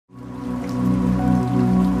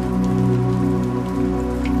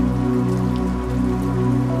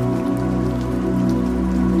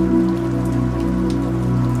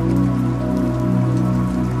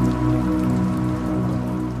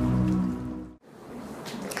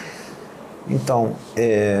Então,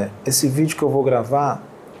 esse vídeo que eu vou gravar,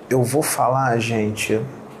 eu vou falar, gente,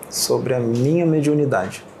 sobre a minha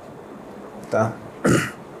mediunidade, tá?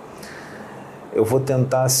 Eu vou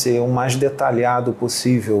tentar ser o mais detalhado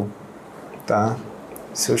possível, tá?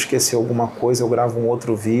 Se eu esquecer alguma coisa, eu gravo um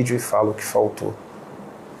outro vídeo e falo o que faltou.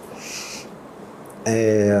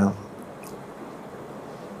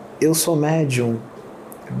 Eu sou médium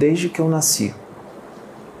desde que eu nasci,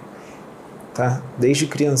 tá? Desde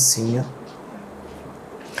criancinha,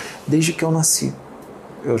 desde que eu nasci,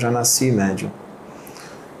 eu já nasci médium.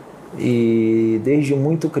 E desde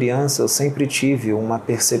muito criança eu sempre tive uma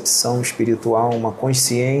percepção espiritual, uma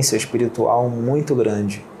consciência espiritual muito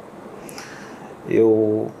grande.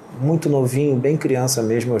 Eu, muito novinho, bem criança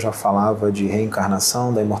mesmo, eu já falava de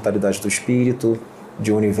reencarnação, da imortalidade do espírito,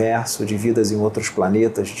 de universo, de vidas em outros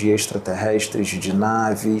planetas, de extraterrestres, de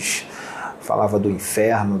naves, falava do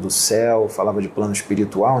inferno, do céu, falava de plano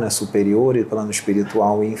espiritual, né, superior, e plano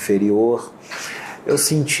espiritual inferior. Eu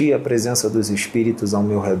sentia a presença dos espíritos ao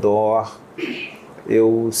meu redor,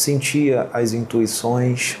 eu sentia as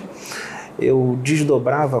intuições, eu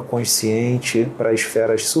desdobrava consciente para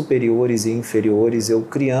esferas superiores e inferiores. Eu,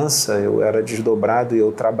 criança, eu era desdobrado e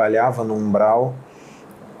eu trabalhava no umbral,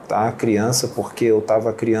 tá? Criança, porque eu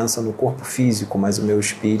estava criança no corpo físico, mas o meu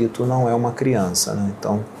espírito não é uma criança, né?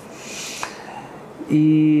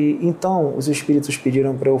 Então, os espíritos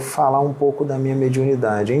pediram para eu falar um pouco da minha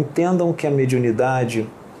mediunidade. Entendam que a mediunidade,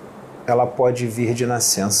 ela pode vir de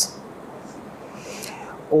nascença.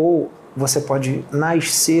 Ou você pode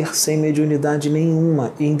nascer sem mediunidade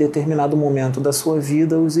nenhuma e em determinado momento da sua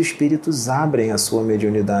vida os espíritos abrem a sua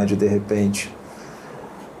mediunidade de repente.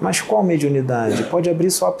 Mas qual mediunidade? Pode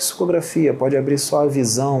abrir só a psicografia, pode abrir só a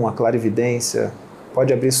visão, a clarividência,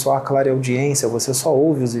 pode abrir só a clareaudiência, você só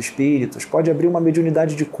ouve os espíritos, pode abrir uma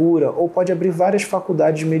mediunidade de cura, ou pode abrir várias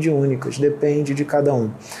faculdades mediúnicas, depende de cada um.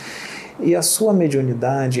 E a sua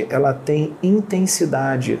mediunidade, ela tem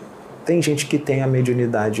intensidade. Tem gente que tem a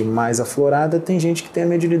mediunidade mais aflorada, tem gente que tem a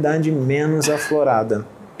mediunidade menos aflorada,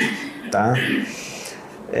 tá?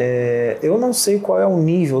 Eu não sei qual é o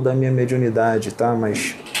nível da minha mediunidade, tá?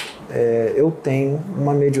 Mas eu tenho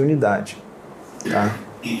uma mediunidade, tá?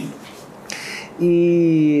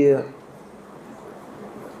 E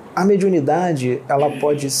a mediunidade, ela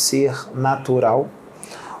pode ser natural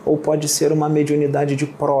ou pode ser uma mediunidade de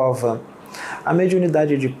prova. A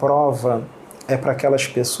mediunidade de prova é para aquelas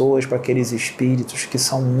pessoas, para aqueles espíritos que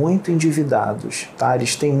são muito endividados, tá?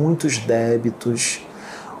 Eles têm muitos débitos,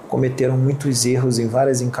 cometeram muitos erros em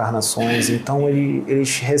várias encarnações, então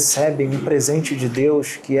eles recebem um presente de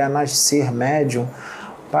Deus que é nascer médium,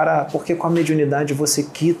 porque com a mediunidade você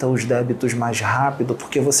quita os débitos mais rápido,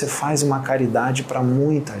 porque você faz uma caridade para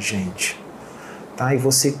muita gente, tá? E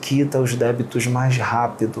você quita os débitos mais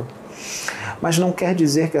rápido. Mas não quer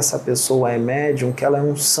dizer que essa pessoa é médium, que ela é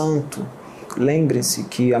um santo. Lembre-se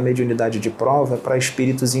que a mediunidade de prova é para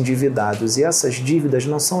espíritos endividados, e essas dívidas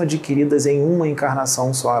não são adquiridas em uma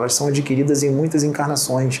encarnação só, elas são adquiridas em muitas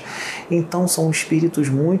encarnações. Então são espíritos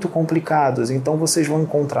muito complicados. Então vocês vão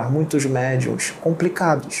encontrar muitos médiuns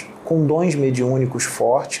complicados, com dons mediúnicos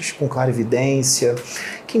fortes, com clarividência,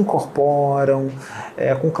 que incorporam,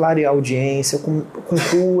 com clareaudiência, com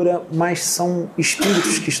cura, mas são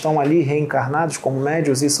espíritos que estão ali reencarnados como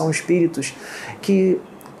médiuns, e são espíritos que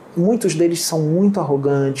muitos deles são muito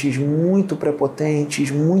arrogantes, muito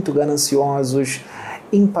prepotentes, muito gananciosos,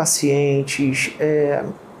 impacientes,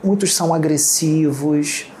 muitos são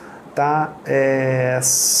agressivos, tá?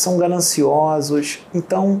 São gananciosos.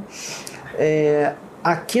 Então,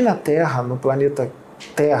 aqui na Terra, no planeta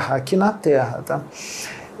Terra, aqui na Terra, tá?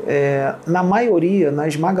 Na maioria, na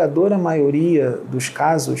esmagadora maioria dos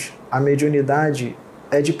casos, a mediunidade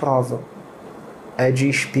é de prova, é de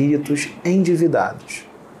espíritos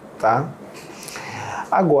endividados. Tá?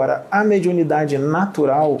 Agora, a mediunidade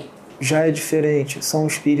natural já é diferente. São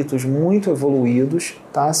espíritos muito evoluídos,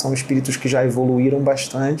 tá? São espíritos que já evoluíram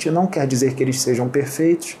bastante. Não quer dizer que eles sejam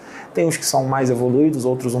perfeitos. Tem uns que são mais evoluídos,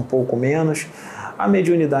 outros um pouco menos. A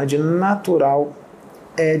mediunidade natural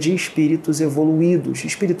é de espíritos evoluídos,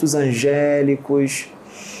 espíritos angélicos,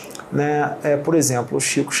 né? Por exemplo, o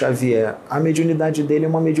Chico Xavier, a mediunidade dele é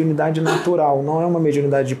uma mediunidade natural, não é uma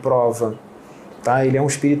mediunidade de prova. Tá? Ele é um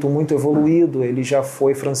espírito muito evoluído, ele já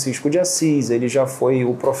foi Francisco de Assis, ele já foi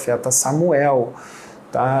o profeta Samuel,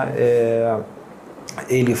 tá?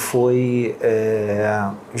 Ele foi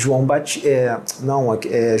João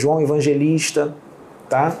Evangelista,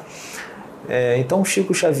 tá? Então o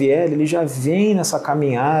Chico Xavier ele já vem nessa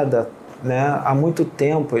caminhada né, há muito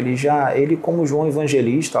tempo, ele como João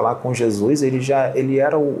Evangelista lá com Jesus, ele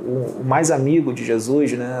era o mais amigo de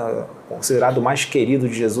Jesus, né, considerado o mais querido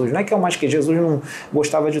de Jesus. Não é que é o mais querido, Jesus não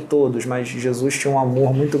gostava de todos, mas Jesus tinha um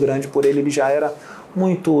amor muito grande por ele já era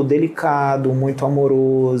muito delicado, muito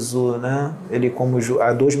amoroso, né? Ele, como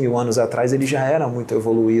há 2000 anos atrás, ele já era muito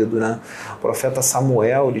evoluído, né? O profeta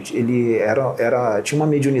Samuel, ele tinha uma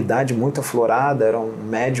mediunidade muito aflorada, era um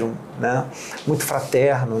médium, né? Muito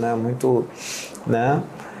fraterno, né? Muito, né?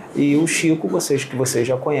 E o Chico, que vocês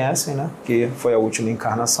já conhecem, né? Que foi a última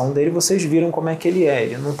encarnação dele, vocês viram como é que ele é.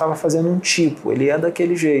 Ele não estava fazendo um tipo, ele é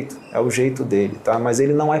daquele jeito, é o jeito dele, tá? Mas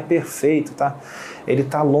ele não é perfeito, tá? Ele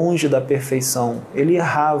está longe da perfeição, ele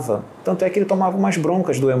errava, tanto é que ele tomava umas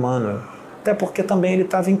broncas do Emmanuel, até porque também ele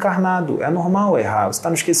estava encarnado, é normal errar, você está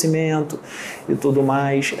no esquecimento e tudo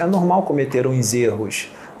mais, é normal cometer uns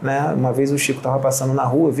erros, né? Uma vez o Chico estava passando na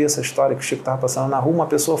rua, eu vi essa história que o Chico estava passando na rua, uma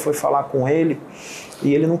pessoa foi falar com ele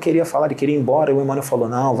e ele não queria falar, ele queria ir embora, e o Emmanuel falou,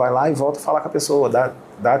 não, vai lá e volta a falar com a pessoa,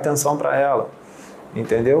 dá atenção para ela,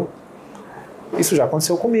 entendeu? Isso já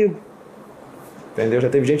aconteceu comigo. Entendeu? Já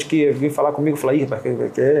teve gente que veio falar comigo e falou, ih,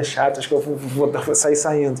 que é chato, acho que eu vou sair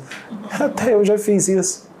saindo. Até eu já fiz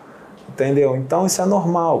isso. Entendeu? Então isso é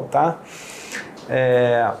normal, tá?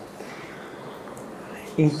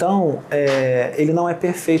 Então, ele não é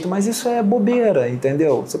perfeito, mas isso é bobeira,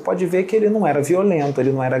 entendeu? Você pode ver que ele não era violento,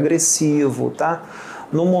 ele não era agressivo, tá?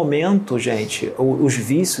 No momento, gente, os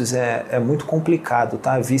vícios é muito complicado,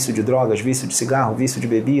 tá? Vício de drogas, vício de cigarro, vício de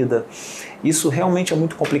bebida. Isso realmente é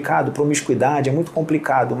muito complicado, promiscuidade é muito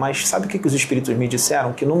complicado, mas sabe o que os espíritos me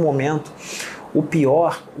disseram? Que no momento, o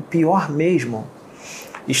pior mesmo,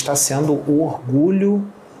 está sendo o orgulho,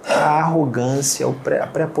 a arrogância, a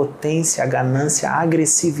prepotência, a ganância, a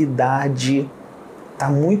agressividade. Está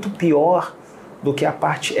muito pior do que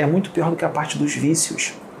é muito pior do que a parte dos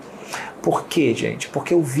vícios. Por quê, gente?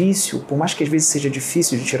 Porque o vício, por mais que às vezes seja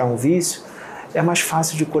difícil de tirar um vício, é mais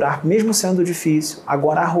fácil de curar, mesmo sendo difícil.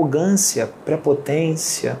 Agora, a arrogância,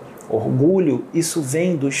 prepotência, orgulho, isso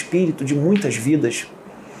vem do espírito de muitas vidas.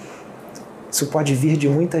 Isso pode vir de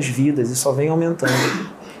muitas vidas e só vem aumentando.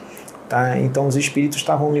 Tá? Então, os espíritos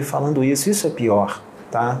estavam me falando isso. Isso é pior.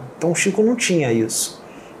 Tá? Então, o Chico não tinha isso.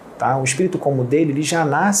 Tá? O espírito como o dele, ele já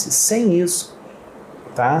nasce sem isso.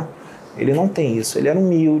 Tá? Ele não tem isso. Ele era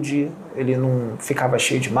humilde, ele não ficava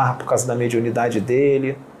cheio de marra por causa da mediunidade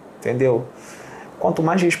dele. Entendeu? Quanto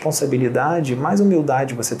mais responsabilidade, mais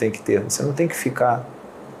humildade você tem que ter. Você não tem que ficar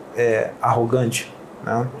arrogante,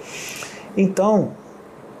 né? Então,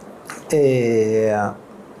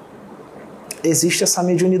 existe essa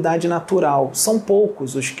mediunidade natural. São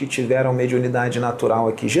poucos os que tiveram mediunidade natural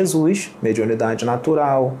aqui. Jesus, mediunidade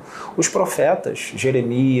natural. Os profetas,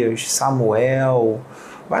 Jeremias, Samuel,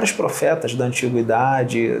 vários profetas da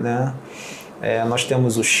antiguidade, né? Nós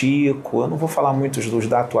temos o Chico, eu não vou falar muitos dos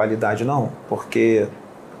da atualidade não, porque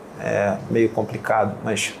é meio complicado,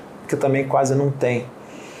 mas que também quase não tem,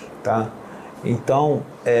 tá? Então,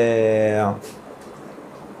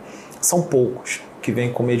 são poucos que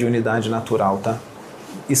vêm com mediunidade natural, tá?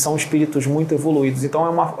 E são espíritos muito evoluídos,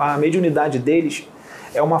 então a mediunidade deles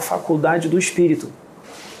é uma faculdade do espírito.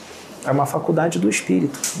 É uma faculdade do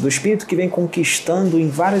espírito que vem conquistando em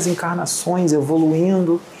várias encarnações,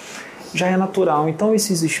 evoluindo, já é natural. Então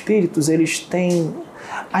esses espíritos, eles têm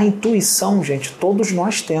a intuição, gente, todos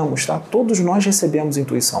nós temos, tá? Todos nós recebemos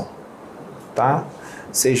intuição, tá?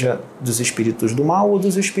 Seja dos espíritos do mal ou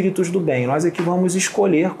dos espíritos do bem. Nós é que vamos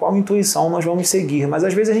escolher qual intuição nós vamos seguir, mas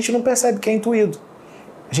às vezes a gente não percebe que é intuído.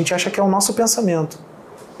 A gente acha que é o nosso pensamento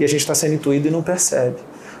e a gente está sendo intuído e não percebe.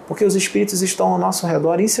 Porque os espíritos estão ao nosso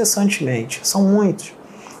redor incessantemente, são muitos.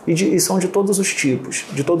 E são de todos os tipos,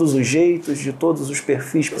 de todos os jeitos, de todos os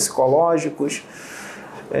perfis psicológicos,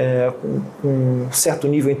 com um certo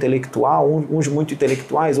nível intelectual, uns muito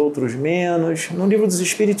intelectuais, outros menos. No Livro dos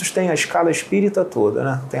Espíritos tem a escala espírita toda,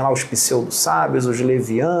 né? Tem lá os pseudo-sábios, os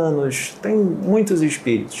levianos, tem muitos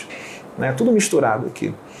espíritos, né? Tudo misturado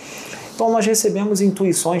aqui. Então nós recebemos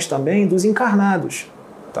intuições também dos encarnados,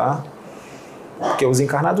 tá? Porque os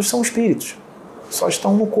encarnados são espíritos, só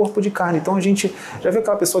estão no corpo de carne. Então a gente já viu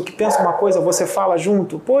aquela pessoa que pensa uma coisa, você fala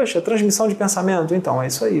junto? Poxa, transmissão de pensamento. Então é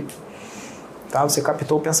isso aí. Tá? Você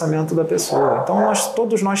captou o pensamento da pessoa. Então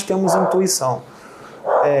todos nós temos intuição.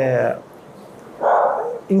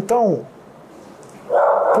 Então,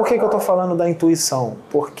 por que eu estou falando da intuição?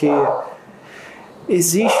 Porque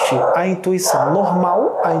existe a intuição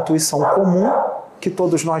normal, a intuição comum, que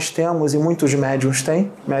todos nós temos e muitos médiuns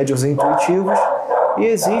têm, médiuns intuitivos, e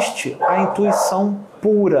existe a intuição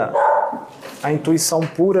pura. A intuição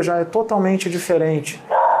pura já é totalmente diferente.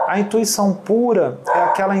 A intuição pura é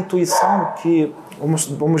aquela intuição que,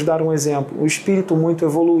 vamos dar um exemplo, o espírito muito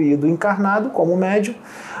evoluído encarnado, como médium,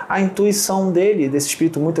 a intuição dele, desse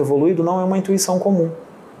espírito muito evoluído, não é uma intuição comum,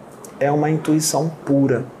 é uma intuição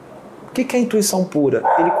pura. O que é intuição pura?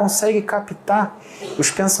 Ele consegue captar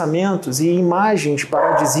os pensamentos e imagens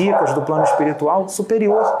paradisíacas do plano espiritual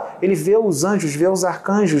superior. Ele vê os anjos, vê os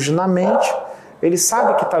arcanjos na mente, ele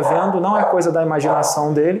sabe que está vendo, não é coisa da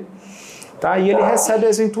imaginação dele, tá? E ele recebe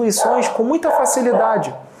as intuições com muita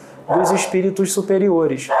facilidade dos espíritos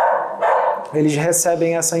superiores. Eles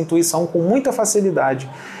recebem essa intuição com muita facilidade.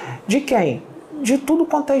 De quem? De tudo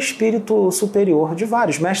quanto é espírito superior, de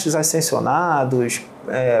vários mestres ascensionados,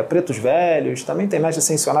 pretos velhos, também tem mestre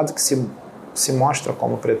ascensionado que se mostra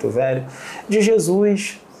como preto velho, de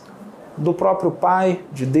Jesus, do próprio Pai,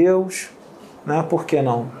 de Deus, né? Por que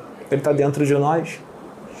não? Ele está dentro de nós,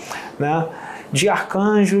 né? De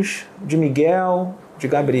arcanjos, de Miguel, de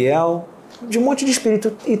Gabriel, de um monte de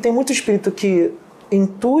espírito. E tem muito espírito que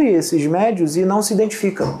intui esses médios e não se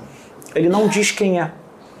identifica. Ele não diz quem é.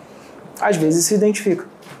 Às vezes se identifica,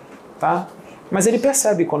 tá? Mas ele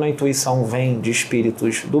percebe quando a intuição vem de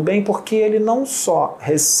espíritos do bem, porque ele não só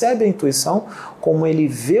recebe a intuição, como ele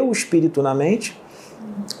vê o espírito na mente,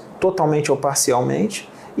 totalmente ou parcialmente,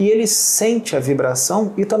 e ele sente a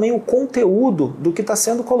vibração e também o conteúdo do que está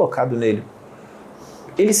sendo colocado nele.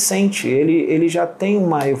 Ele sente, ele já tem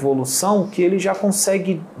uma evolução que ele já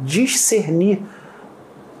consegue discernir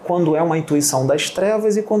quando é uma intuição das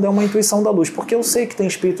trevas e quando é uma intuição da luz. Porque eu sei que tem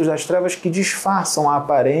espíritos das trevas que disfarçam a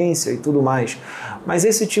aparência e tudo mais. Mas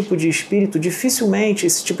esse tipo de espírito, dificilmente,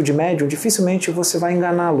 esse tipo de médium, dificilmente você vai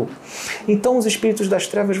enganá-lo. Então os espíritos das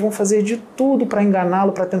trevas vão fazer de tudo para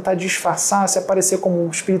enganá-lo, para tentar disfarçar, se aparecer como um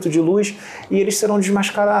espírito de luz, e eles serão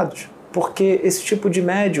desmascarados. Porque esse tipo de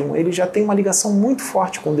médium, ele já tem uma ligação muito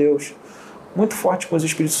forte com Deus, muito forte com os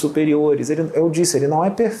espíritos superiores. Eu disse, ele não é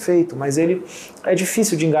perfeito, mas ele é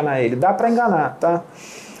difícil de enganar ele. Dá para enganar, tá?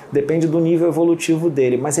 Depende do nível evolutivo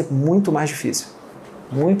dele, mas é muito mais difícil.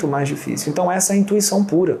 Muito mais difícil. Então essa é a intuição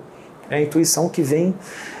pura. É a intuição que vem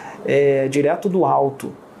direto do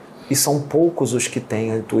alto. E são poucos os que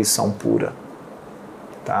têm a intuição pura.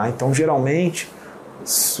 Tá? Então geralmente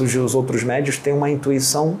os outros médios têm uma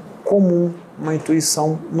intuição comum, uma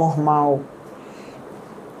intuição normal,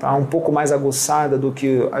 tá? Um pouco mais aguçada do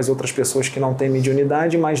que as outras pessoas que não têm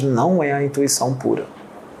mediunidade, mas não é a intuição pura.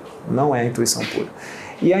 Não é a intuição pura.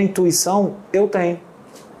 E a intuição eu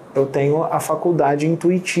tenho a faculdade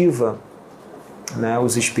intuitiva, né?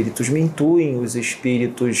 Os espíritos me intuem, os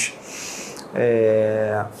espíritos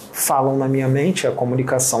falam na minha mente, a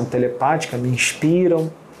comunicação telepática, me inspiram,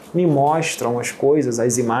 me mostram as coisas,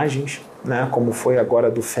 as imagens, né? Como foi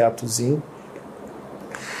agora do fetozinho.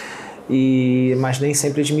 Mas nem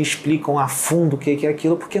sempre eles me explicam a fundo o que é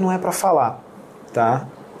aquilo, porque não é para falar, tá?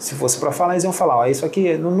 Se fosse para falar, eles iam falar, ó, isso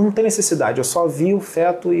aqui não tem necessidade, eu só vi o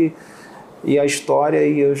feto e a história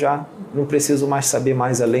e eu já não preciso mais saber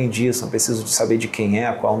mais além disso, não preciso de saber de quem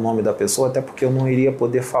é, qual é o nome da pessoa, até porque eu não iria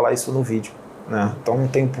poder falar isso no vídeo, né? Então não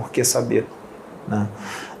tem por que saber, né?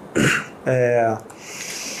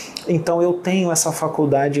 Então eu tenho essa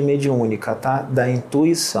faculdade mediúnica, tá? Da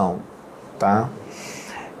intuição, tá?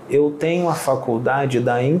 Eu tenho a faculdade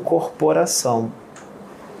da incorporação,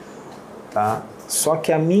 tá? Só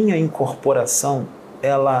que a minha incorporação,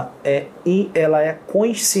 ela é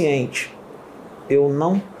consciente. Eu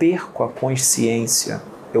não perco a consciência,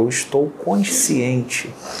 eu estou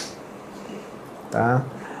consciente, tá?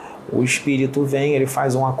 O espírito vem, ele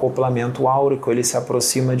faz um acoplamento áurico, ele se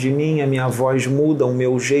aproxima de mim, a minha voz muda, o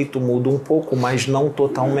meu jeito muda um pouco, mas não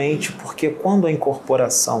totalmente, porque quando a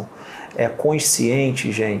incorporação é consciente,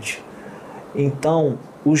 gente, então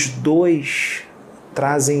os dois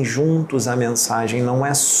trazem juntos a mensagem, não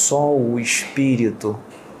é só o espírito,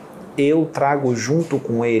 eu trago junto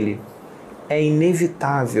com ele. É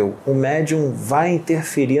inevitável, o médium vai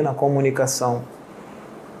interferir na comunicação.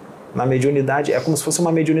 Na mediunidade, é como se fosse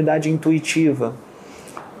uma mediunidade intuitiva.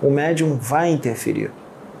 O médium vai interferir,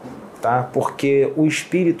 tá? Porque o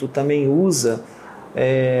espírito também usa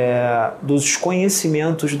dos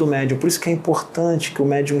conhecimentos do médium. Por isso que é importante que o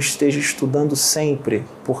médium esteja estudando sempre,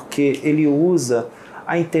 porque ele usa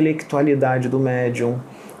a intelectualidade do médium,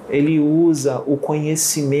 ele usa o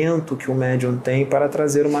conhecimento que o médium tem para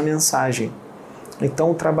trazer uma mensagem.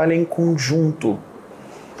 Então o trabalho é em conjunto.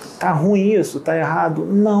 Tá ruim isso? Tá errado?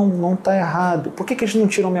 Não, não tá errado. Por que eles não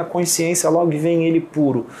tiram minha consciência logo e vem ele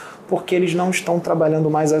puro? Porque eles não estão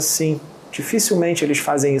trabalhando mais assim. Dificilmente eles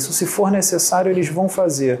fazem isso. Se for necessário, eles vão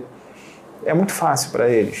fazer. É muito fácil para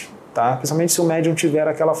eles. tá? Principalmente se o médium tiver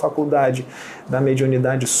aquela faculdade da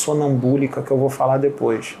mediunidade sonambúlica que eu vou falar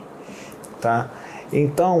depois, tá?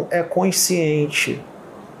 Então, é consciente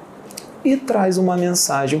e traz uma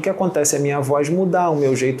mensagem. O que acontece é a minha voz mudar, o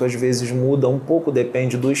meu jeito às vezes muda um pouco,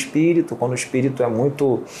 depende do espírito. Quando o espírito é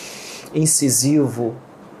muito incisivo,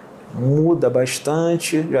 muda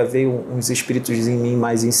bastante. Já veio uns espíritos em mim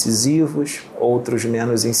mais incisivos, outros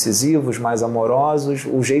menos incisivos, mais amorosos.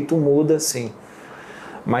 O jeito muda, sim,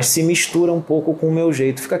 mas se mistura um pouco com o meu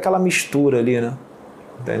jeito. Fica aquela mistura ali, né?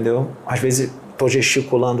 Entendeu? Às vezes estou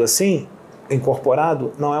gesticulando assim,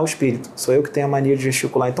 incorporado, não é o espírito, sou eu que tenho a mania de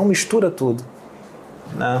gesticular, então mistura tudo,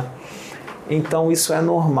 né? Então isso é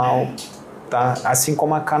normal, tá? Assim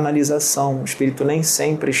como a canalização, o espírito nem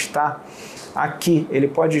sempre está aqui, ele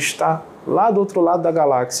pode estar lá do outro lado da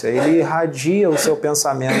galáxia, ele irradia o seu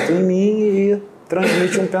pensamento em mim e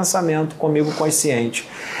transmite um pensamento comigo consciente.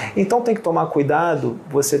 Então tem que tomar cuidado,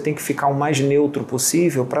 você tem que ficar o mais neutro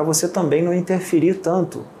possível para você também não interferir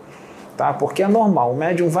tanto, tá? Porque é normal, o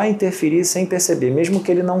médium vai interferir sem perceber, mesmo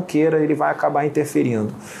que ele não queira, ele vai acabar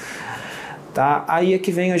interferindo, tá? Aí é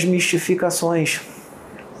que vem as mistificações,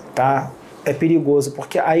 tá? É perigoso,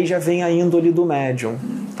 porque aí já vem a índole do médium,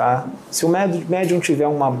 tá? Se o médium tiver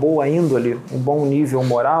uma boa índole, um bom nível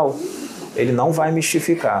moral, ele não vai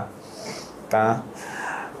mistificar, tá?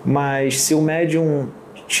 Mas se o médium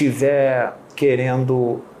tiver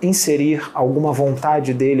querendo inserir alguma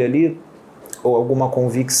vontade dele ali, ou alguma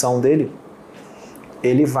convicção dele,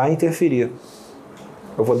 ele vai interferir.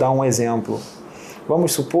 Eu vou dar um exemplo.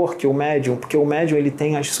 Vamos supor que o médium, porque o médium ele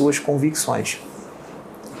tem as suas convicções,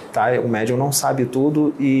 tá? O médium não sabe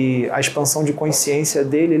tudo e a expansão de consciência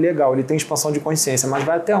dele, legal, ele tem expansão de consciência, mas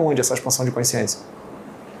vai até onde essa expansão de consciência?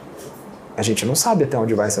 A gente não sabe até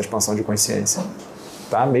onde vai essa expansão de consciência,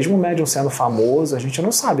 tá? Mesmo o médium sendo famoso, a gente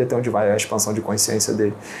não sabe até onde vai a expansão de consciência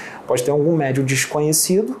dele. Pode ter algum médium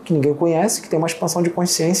desconhecido, que ninguém conhece, que tem uma expansão de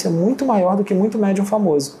consciência muito maior do que muito médium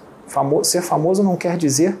famoso. Ser famoso não quer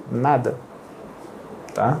dizer nada,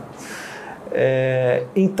 tá?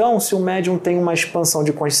 Então, se o médium tem uma expansão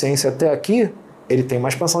de consciência até aqui, ele tem uma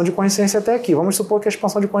expansão de consciência até aqui. Vamos supor que a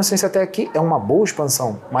expansão de consciência até aqui é uma boa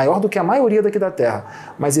expansão, maior do que a maioria daqui da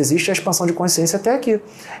Terra. Mas existe a expansão de consciência até aqui.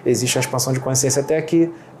 Existe a expansão de consciência até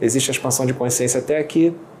aqui. Existe a expansão de consciência até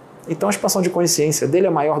aqui. Então a expansão de consciência dele é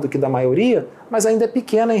maior do que da maioria, mas ainda é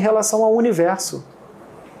pequena em relação ao universo.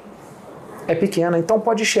 É pequena. Então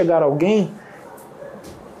pode chegar alguém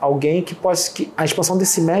que a expansão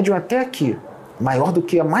desse médium é até aqui, maior do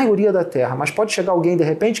que a maioria da Terra, mas pode chegar alguém, de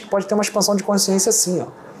repente, que pode ter uma expansão de consciência assim, ó.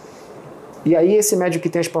 E aí esse médium que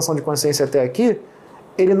tem a expansão de consciência até aqui,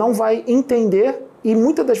 ele não vai entender e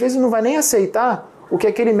muitas das vezes não vai nem aceitar o que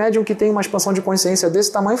aquele médium que tem uma expansão de consciência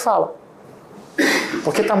desse tamanho fala.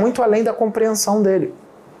 Porque está muito além da compreensão dele.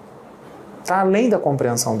 Está além da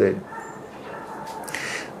compreensão dele.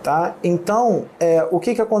 Tá? Então, o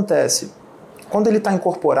que acontece? Quando ele está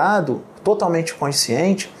incorporado, totalmente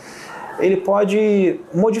consciente, ele pode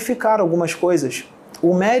modificar algumas coisas.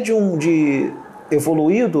 O médium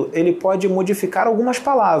evoluído, ele pode modificar algumas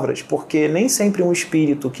palavras, porque nem sempre um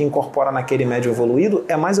espírito que incorpora naquele médium evoluído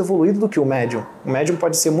é mais evoluído do que o médium. O médium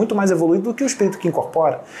pode ser muito mais evoluído do que o espírito que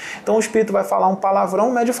incorpora. Então o espírito vai falar um palavrão,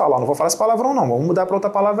 o médium fala, não vou falar esse palavrão não, vamos mudar para outra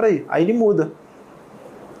palavra aí. Aí ele muda.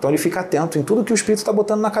 Então ele fica atento em tudo que o espírito está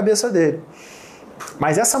botando na cabeça dele.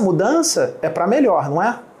 Mas essa mudança é para melhor, não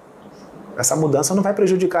é? Essa mudança não vai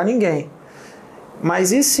prejudicar ninguém.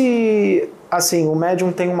 Mas e se, assim, o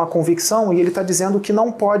médium tem uma convicção e ele está dizendo que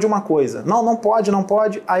não pode uma coisa? Não pode, não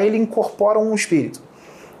pode. Aí ele incorpora um espírito.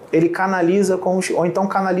 Ele canaliza ou então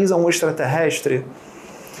canaliza um extraterrestre.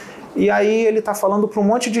 E aí ele está falando para um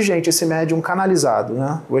monte de gente, esse médium canalizado,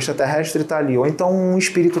 né? O extraterrestre está ali. Ou então um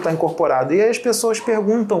espírito está incorporado. E aí as pessoas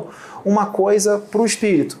perguntam uma coisa para o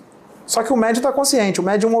espírito. Só que o médium está consciente, o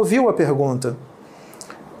médium ouviu a pergunta.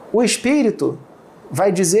 O espírito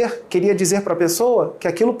queria dizer para a pessoa que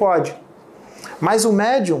aquilo pode. Mas o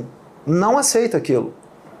médium não aceita aquilo.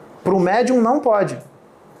 Para o médium não pode.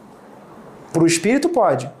 Para o espírito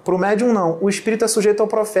pode. Para o médium não. O espírito é sujeito ao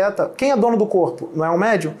profeta. Quem é dono do corpo? Não é o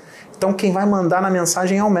médium? Então quem vai mandar na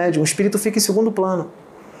mensagem é o médium. O espírito fica em segundo plano.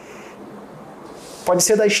 Pode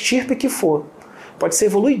ser da estirpe que for. Pode ser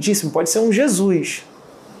evoluidíssimo. Pode ser um Jesus.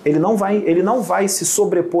 Ele não vai se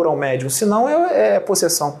sobrepor ao médium, senão é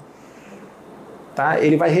possessão. Tá?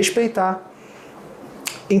 Ele vai respeitar.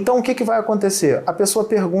 Então o que vai acontecer? A pessoa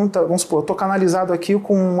pergunta, vamos supor, eu estou canalizado aqui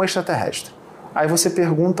com um extraterrestre. Aí você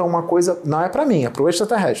pergunta uma coisa, não é para mim, é para o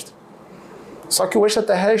extraterrestre. Só que o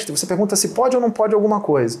extraterrestre, você pergunta se pode ou não pode alguma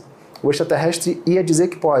coisa. O extraterrestre ia dizer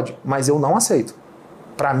que pode, mas eu não aceito.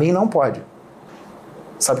 Para mim não pode.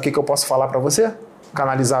 Sabe o que eu posso falar para você?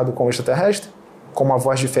 Canalizado com o extraterrestre? Com uma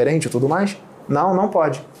voz diferente e tudo mais? Não, não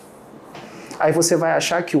pode. Aí você vai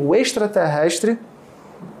achar que o extraterrestre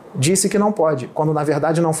disse que não pode, quando na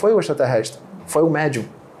verdade não foi o extraterrestre, foi o médium.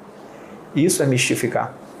 Isso é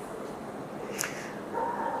mistificar.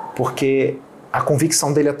 Porque a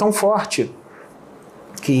convicção dele é tão forte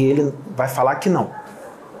que ele vai falar que não.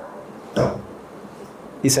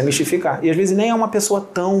 Isso é mistificar. E às vezes nem é uma pessoa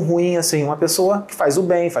tão ruim assim, uma pessoa que faz o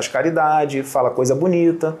bem, faz caridade, fala coisa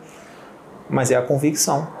bonita, mas é a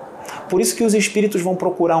convicção. Por isso que os espíritos vão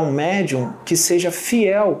procurar um médium que seja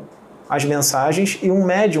fiel às mensagens e um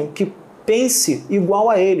médium que pense igual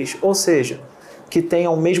a eles, ou seja, que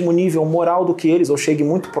tenha o mesmo nível moral do que eles, ou chegue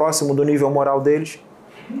muito próximo do nível moral deles,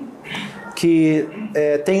 que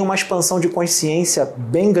tenha uma expansão de consciência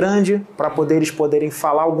bem grande para eles poderem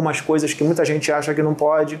falar algumas coisas que muita gente acha que não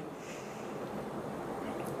pode.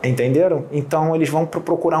 Entenderam? Então eles vão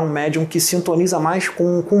procurar um médium que sintoniza mais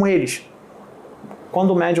com eles.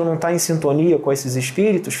 Quando o médium não está em sintonia com esses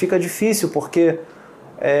espíritos, fica difícil, porque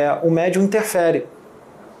o médium interfere.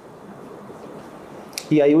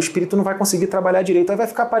 E aí o espírito não vai conseguir trabalhar direito. Aí vai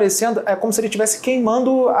ficar parecendo, é como se ele estivesse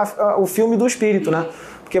queimando o filme do espírito, né?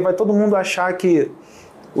 Porque vai todo mundo achar que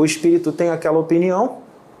o espírito tem aquela opinião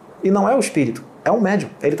e não é o espírito, é o médium.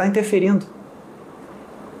 Ele está interferindo.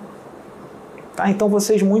 Tá? Então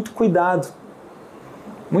vocês, muito cuidado,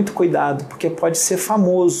 porque pode ser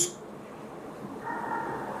famoso.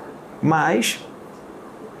 Mas,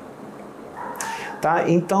 tá?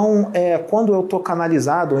 Então, quando eu estou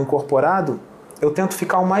canalizado ou incorporado, eu tento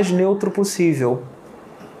ficar o mais neutro possível.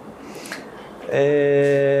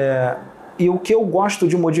 E o que eu gosto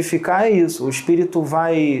de modificar é isso. O espírito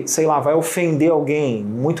vai, sei lá, vai ofender alguém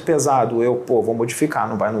muito pesado. Vou modificar,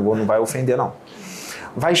 não vai ofender, não.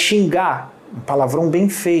 Vai xingar, um palavrão bem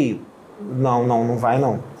feio. Não vai,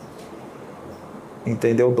 não.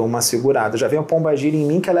 Entendeu? Dou uma segurada. Já veio uma pombagira em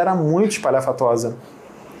mim que ela era muito espalhafatosa.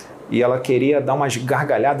 E ela queria dar umas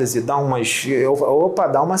gargalhadas e dar umas...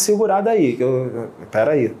 dá uma segurada aí.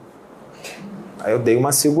 Pera aí. Aí eu dei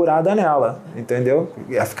uma segurada nela, entendeu?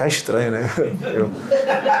 Ia ficar estranho, né?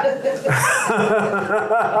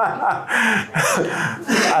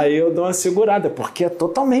 Aí eu dou uma segurada, porque é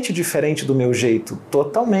totalmente diferente do meu jeito.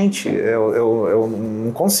 Totalmente. Eu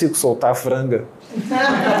não consigo soltar a franga.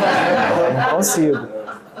 Eu não consigo.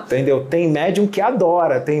 Entendeu? Tem médium que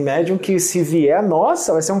adora, tem médium que se vier,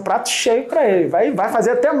 nossa, vai ser um prato cheio para ele. Vai fazer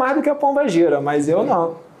até mais do que a pombagira, mas eu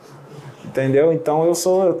não. Entendeu? Então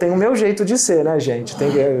eu tenho o meu jeito de ser, né, gente?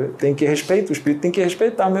 Tem que respeitar, o espírito tem que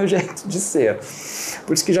respeitar o meu jeito de ser.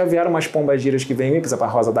 Por isso que já vieram umas pombagiras que vêm em mim, por exemplo, a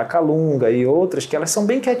Rosa da Calunga e outras, que elas são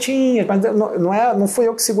bem quietinhas, mas não fui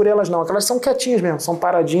eu que segurei elas, não. Elas são quietinhas mesmo, são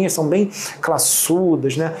paradinhas, são bem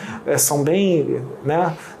classudas, né? São bem,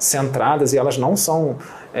 né, centradas, e elas não são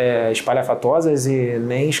espalhafatosas e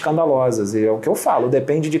nem escandalosas. E é o que eu falo,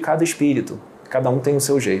 depende de cada espírito. Cada um tem o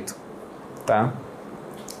seu jeito, tá?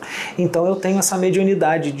 Então eu tenho essa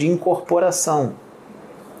mediunidade de incorporação.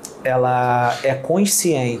 Ela é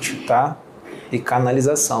consciente, tá? E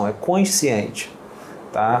canalização é consciente,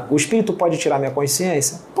 tá? O espírito pode tirar minha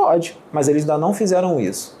consciência? Pode, mas eles ainda não fizeram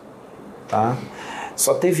isso, tá?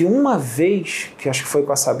 Só teve uma vez, que acho que foi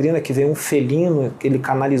com a Sabrina, que veio um felino, que ele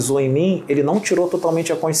canalizou em mim, ele não tirou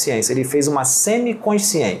totalmente a consciência, ele fez uma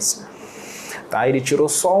semiconsciência, tá? Ele tirou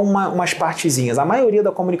só umas partezinhas. A maioria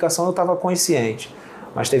da comunicação eu estava consciente,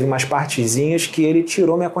 mas teve umas partezinhas que ele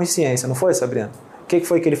tirou minha consciência, não foi, Sabrina? O que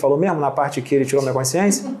foi que ele falou mesmo na parte que ele tirou minha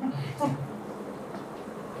consciência?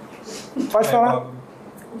 Pode falar.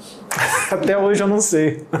 Até hoje eu não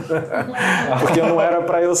sei. Porque não era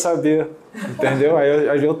para eu saber, entendeu?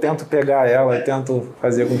 Aí eu tento pegar ela, eu tento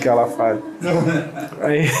fazer com que ela fale.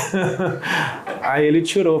 Aí ele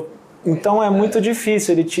tirou. Então é muito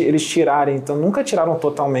difícil eles tirarem, então nunca tiraram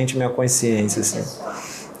totalmente minha consciência, assim.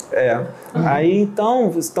 Aí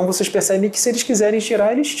então vocês percebem que se eles quiserem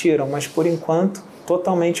tirar, eles tiram, mas por enquanto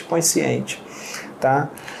totalmente consciente, tá?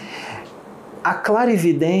 A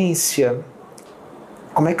clarividência,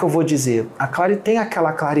 como é que eu vou dizer? Tem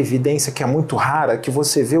aquela clarividência que é muito rara, que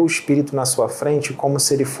você vê o espírito na sua frente como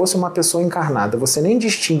se ele fosse uma pessoa encarnada. Você nem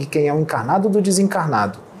distingue quem é o encarnado do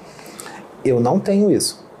desencarnado. Eu não tenho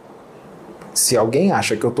isso. Se alguém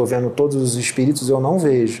acha que eu estou vendo todos os espíritos, eu não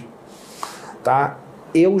vejo, tá?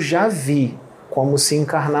 Eu já vi como se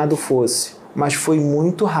encarnado fosse, mas foi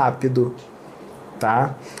muito rápido,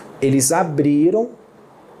 tá? Eles abriram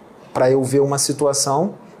para eu ver uma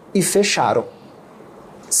situação e fecharam.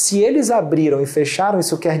 Se eles abriram e fecharam,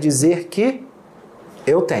 isso quer dizer que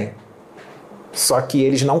eu tenho. Só que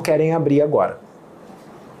eles não querem abrir agora.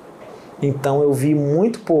 Então eu vi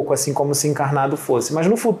muito pouco, assim como se encarnado fosse. Mas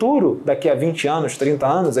no futuro, daqui a 20 anos, 30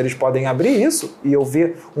 anos, eles podem abrir isso e eu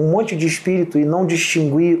ver um monte de espírito e não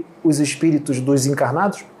distinguir os espíritos dos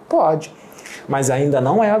encarnados? Pode. Mas ainda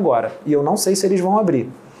não é agora. E eu não sei se eles vão abrir.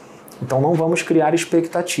 Então não vamos criar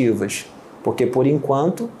expectativas. Porque por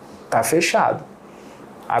enquanto está fechado.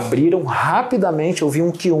 Abriram rapidamente, eu vi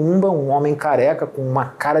um quiumba, um homem careca com uma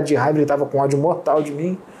cara de raiva, ele estava com ódio mortal de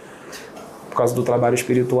mim, por causa do trabalho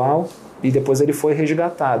espiritual. E depois ele foi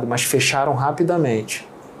resgatado, mas fecharam rapidamente,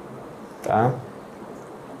 tá?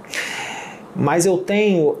 Mas eu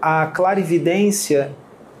tenho a clarividência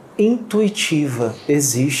intuitiva.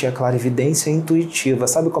 Existe a clarividência intuitiva.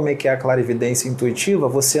 Sabe como é que é a clarividência intuitiva?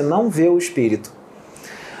 Você não vê o espírito.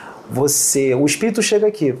 O espírito chega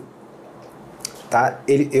aqui, tá?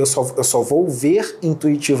 Eu só vou ver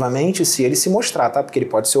intuitivamente se ele se mostrar, tá? Porque ele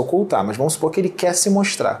pode se ocultar, mas vamos supor que ele quer se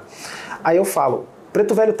mostrar. Aí eu falo,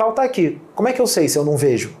 preto velho tal tá aqui. Como é que eu sei se eu não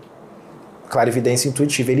vejo? Clarividência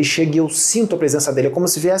intuitiva. Ele chega e eu sinto a presença dele. É como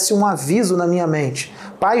se viesse um aviso na minha mente.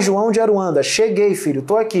 Pai João de Aruanda, cheguei, filho,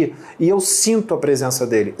 tô aqui. E eu sinto a presença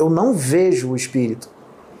dele. Eu não vejo o espírito.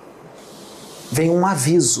 Vem um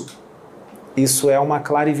aviso. Isso é uma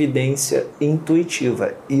clarividência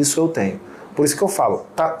intuitiva. Isso eu tenho. Por isso que eu falo,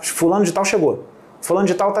 tá, fulano de tal chegou. Fulano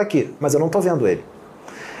de tal tá aqui, mas eu não tô vendo ele.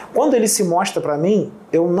 Quando ele se mostra para mim,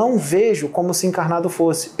 eu não vejo como se encarnado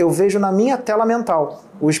fosse. Eu vejo na minha tela mental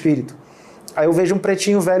o espírito. Aí eu vejo um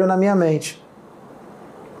pretinho velho na minha mente.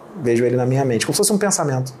 Vejo ele na minha mente, como se fosse um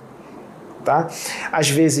pensamento. Tá? Às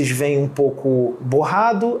vezes vem um pouco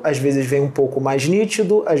borrado, às vezes vem um pouco mais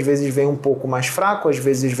nítido, às vezes vem um pouco mais fraco, às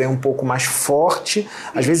vezes vem um pouco mais forte.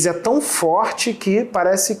 Às vezes é tão forte que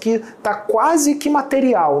parece que tá quase que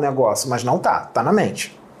material o negócio, mas não tá, tá na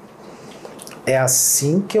mente. É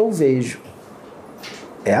assim que eu vejo.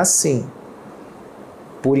 É assim.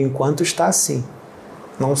 Por enquanto está assim.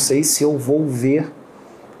 Não sei se eu vou ver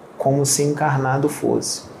como se encarnado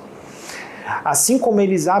fosse. Assim como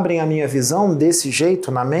eles abrem a minha visão desse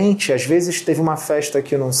jeito na mente, às vezes teve uma festa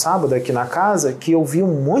aqui num sábado, aqui na casa, que eu vi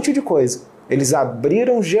um monte de coisa. Eles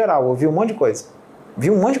abriram geral, eu vi um monte de coisa.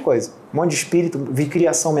 Vi um monte de coisa. Um monte de espírito, vi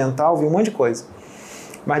criação mental, vi um monte de coisa.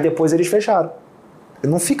 Mas depois eles fecharam.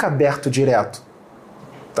 Não fica aberto direto,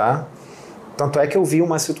 tá? Tanto é que eu vi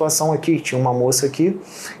uma situação aqui, tinha uma moça aqui,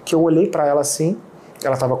 que eu olhei para ela assim,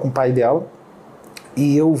 ela estava com o pai dela,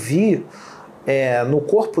 e eu vi no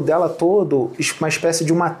corpo dela todo uma espécie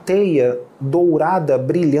de uma teia dourada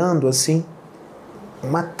brilhando assim,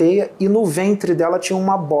 uma teia, e no ventre dela tinha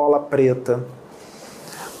uma bola preta.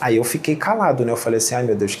 Aí eu fiquei calado, né? Eu falei assim, ai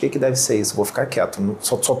meu Deus, o que deve ser isso? Vou ficar quieto,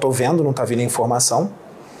 só tô vendo, não tá vindo a informação.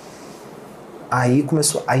 Aí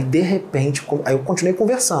começou, aí de repente, aí eu continuei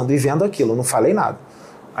conversando e vendo aquilo, não falei nada.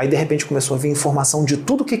 Aí de repente começou a vir informação de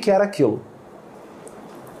tudo o que era aquilo.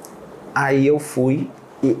 Aí eu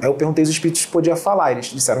perguntei se os espíritos podiam falar, eles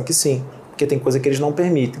disseram que sim, porque tem coisa que eles não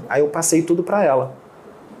permitem. Aí eu passei tudo para ela.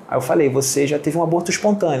 Aí eu falei, você já teve um aborto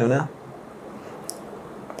espontâneo, né?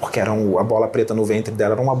 Porque a bola preta no ventre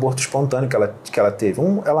dela era um aborto espontâneo que ela teve.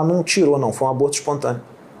 Ela não tirou, não, foi um aborto espontâneo.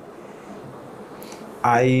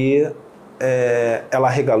 Aí ela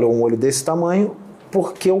regalou um olho desse tamanho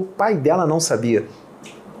porque o pai dela não sabia.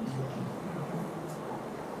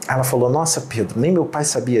 Ela falou, nossa Pedro, nem meu pai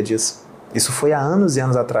sabia disso. Isso foi há anos e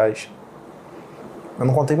anos atrás. Eu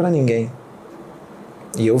não contei pra ninguém.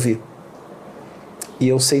 E eu vi. E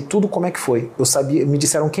eu sei tudo como é que foi. Eu sabia, me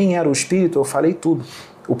disseram quem era o espírito, eu falei tudo.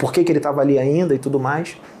 O porquê que ele estava ali ainda e tudo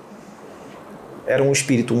mais. Era um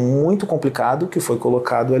espírito muito complicado que foi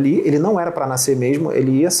colocado ali. Ele não era para nascer mesmo,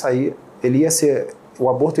 ele ia sair, ele ia ser... O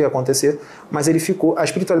aborto ia acontecer, mas ele ficou... A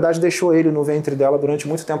espiritualidade deixou ele no ventre dela durante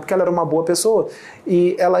muito tempo, porque ela era uma boa pessoa,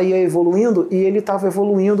 e ela ia evoluindo, e ele estava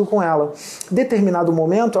evoluindo com ela. Em determinado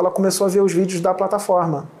momento, ela começou a ver os vídeos da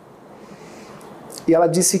plataforma. E ela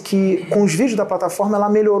disse que, com os vídeos da plataforma, ela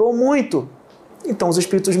melhorou muito. Então, os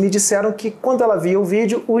espíritos me disseram que, quando ela via o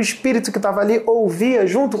vídeo, o espírito que estava ali ouvia,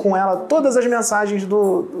 junto com ela, todas as mensagens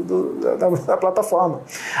da plataforma.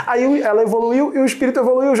 Aí ela evoluiu e o espírito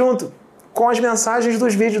evoluiu junto, com as mensagens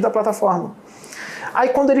dos vídeos da plataforma. Aí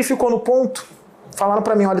quando ele ficou no ponto, falaram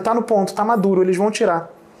para mim, olha, ele tá no ponto, tá maduro, eles vão tirar.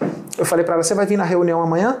 Eu falei para ela, você vai vir na reunião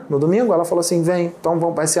amanhã, no domingo? Ela falou assim, vem, então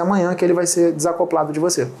vai ser amanhã que ele vai ser desacoplado de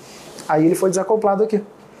você. Aí ele foi desacoplado aqui.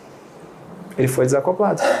 Ele foi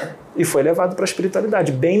desacoplado. E foi levado para a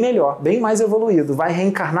espiritualidade, bem melhor, bem mais evoluído. Vai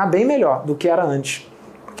reencarnar bem melhor do que era antes.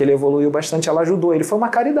 Porque ele evoluiu bastante, ela ajudou ele. Foi uma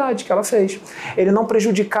caridade que ela fez. Ele não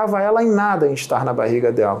prejudicava ela em nada em estar na barriga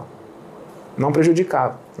dela. Não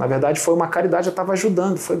prejudicava. Na verdade, foi uma caridade, eu estava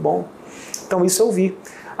ajudando, foi bom. Então isso eu vi.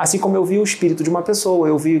 Assim como eu vi o espírito de uma pessoa,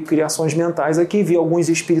 eu vi criações mentais aqui, vi alguns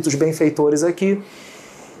espíritos benfeitores aqui.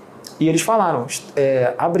 E eles falaram,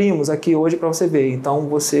 abrimos aqui hoje para você ver. Então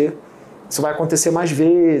isso vai acontecer mais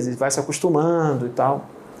vezes, vai se acostumando e tal.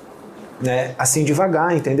 Né? Assim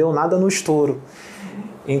devagar, entendeu? Nada no estouro.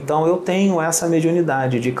 Então eu tenho essa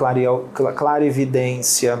mediunidade de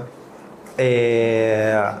clarividência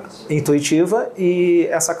intuitiva e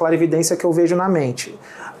essa clarividência que eu vejo na mente.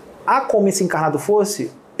 Como esse encarnado fosse,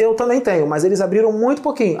 eu também tenho, mas eles abriram muito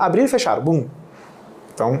pouquinho. Abriram e fecharam, bum.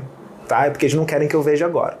 Então, tá? É porque eles não querem que eu veja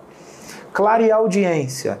agora.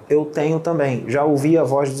 Clareaudiência, eu tenho também. Já ouvi a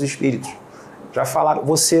voz dos espíritos. Já falaram,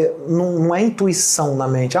 você não é intuição na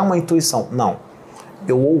mente, uma intuição. Não.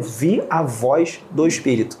 Eu ouvi a voz do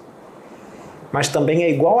espírito. Mas também é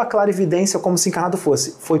igual a clarividência como se encarnado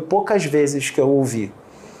fosse. Foi poucas vezes que eu ouvi,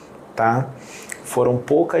 tá? Foram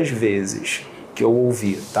poucas vezes que eu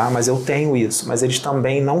ouvi, tá? Mas eu tenho isso. Mas eles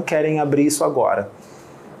também não querem abrir isso agora,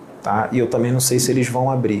 tá? E eu também não sei se eles vão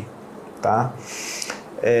abrir, tá?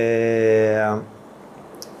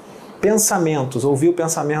 Pensamentos, ouvir os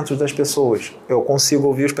pensamentos das pessoas. Eu consigo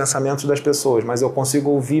ouvir os pensamentos das pessoas, mas eu consigo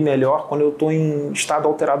ouvir melhor quando eu estou em estado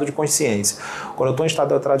alterado de consciência. Quando eu estou em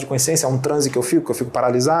estado alterado de consciência, é um transe que eu fico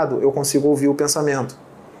paralisado, eu consigo ouvir o pensamento,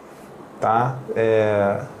 tá?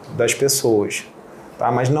 Das pessoas.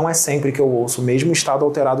 Tá? Mas não é sempre que eu ouço, mesmo em estado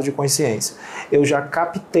alterado de consciência. Eu já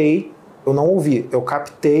captei, eu não ouvi, eu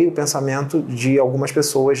captei o pensamento de algumas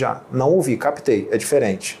pessoas já. Não ouvi, captei, é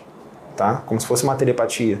diferente. Tá? Como se fosse uma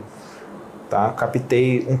telepatia. Tá?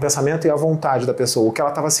 Captei um pensamento e a vontade da pessoa, o que ela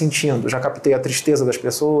estava sentindo. Já captei a tristeza das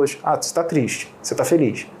pessoas. Você está triste, você está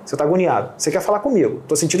feliz, você está agoniado, você quer falar comigo.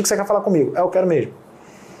 Estou sentindo que você quer falar comigo. Eu quero mesmo.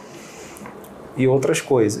 E outras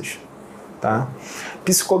coisas. Tá?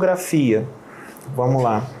 Psicografia. Vamos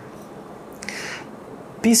lá.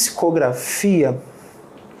 Psicografia,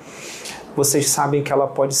 vocês sabem que ela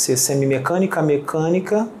pode ser semimecânica,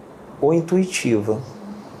 mecânica ou intuitiva.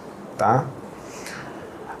 Tá?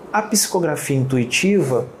 A psicografia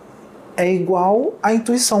intuitiva é igual à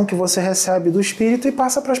intuição que você recebe do espírito e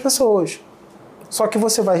passa para as pessoas. Só que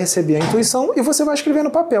você vai receber a intuição e você vai escrever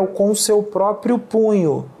no papel com o seu próprio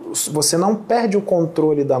punho. Você não perde o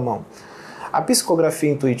controle da mão. A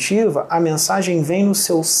psicografia intuitiva, a mensagem vem no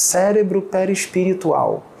seu cérebro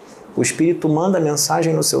perispiritual. O espírito manda a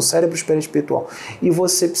mensagem no seu cérebro perispiritual. E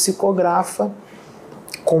você psicografa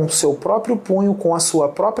com o seu próprio punho, com a sua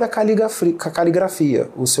própria caligrafia.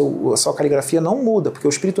 A sua caligrafia não muda, porque o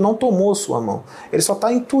espírito não tomou sua mão. Ele só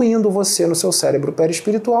está intuindo você no seu cérebro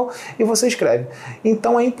perispiritual e você escreve.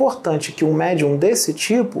 Então é importante que um médium desse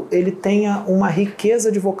tipo ele tenha uma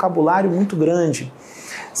riqueza de vocabulário muito grande.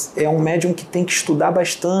 É um médium que tem que estudar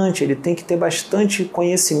bastante, ele tem que ter bastante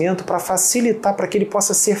conhecimento para facilitar, para que ele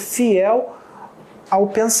possa ser fiel ao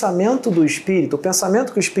pensamento do espírito, o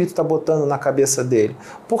pensamento que o espírito está botando na cabeça dele.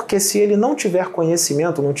 Porque se ele não tiver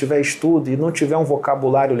conhecimento, não tiver estudo e não tiver um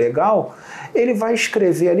vocabulário legal, ele vai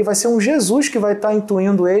escrever ali, vai ser um Jesus que vai estar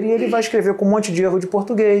intuindo ele e ele vai escrever com um monte de erro de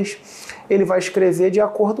português. Ele vai escrever de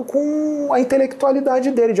acordo com a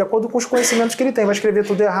intelectualidade dele, de acordo com os conhecimentos que ele tem. Vai escrever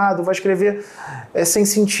tudo errado, vai escrever sem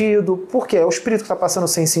sentido. Por quê? É o espírito que está passando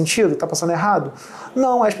sem sentido? Está passando errado?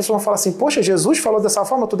 Não, aí as pessoas vão falar assim, poxa, Jesus falou dessa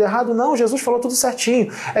forma, tudo errado? Não, Jesus falou tudo certinho.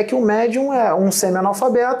 É que o médium é um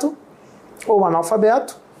semi-analfabeto ou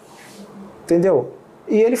analfabeto, entendeu?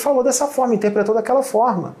 E ele falou dessa forma, interpretou daquela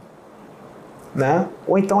forma. Né?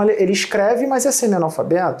 Ou então ele escreve, mas é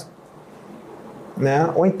semi-analfabeto.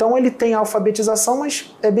 Né? Ou então ele tem alfabetização,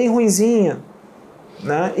 mas é bem ruinzinha.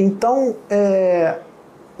 Né? Então,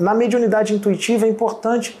 na mediunidade intuitiva é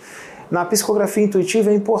importante, na psicografia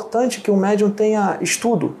intuitiva é importante que o médium tenha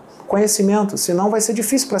estudo, conhecimento, senão vai ser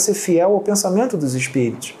difícil para ser fiel ao pensamento dos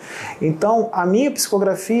espíritos. Então, a minha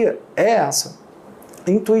psicografia é essa,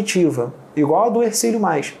 intuitiva, igual a do Hercílio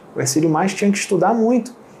Mais. O Hercílio Mais tinha que estudar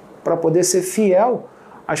muito para poder ser fiel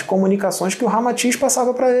às comunicações que o Ramatiz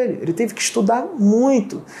passava para ele. Ele teve que estudar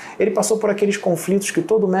muito. Ele passou por aqueles conflitos que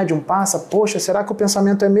todo médium passa. Poxa, será que o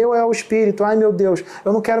pensamento é meu ou é o espírito? Ai, meu Deus,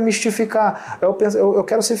 eu não quero mistificar. Eu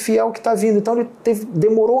quero ser fiel ao que está vindo. Então,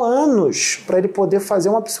 demorou anos para ele poder fazer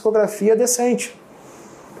uma psicografia decente.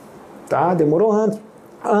 Tá? Demorou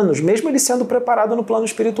anos, mesmo ele sendo preparado no plano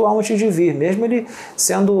espiritual antes de vir, mesmo ele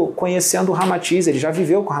conhecendo o Ramatiz, ele já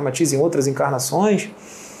viveu com o Ramatiz em outras encarnações,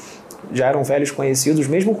 já eram velhos conhecidos,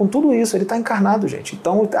 mesmo com tudo isso, ele está encarnado, gente.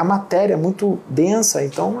 Então, a matéria é muito densa,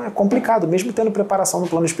 então é complicado. Mesmo tendo preparação no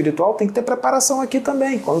plano espiritual, tem que ter preparação aqui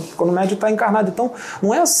também, quando o médium está encarnado. Então,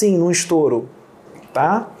 não é assim, num estouro,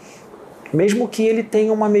 tá? Mesmo que ele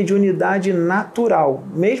tenha uma mediunidade natural,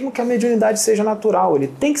 mesmo que a mediunidade seja natural, ele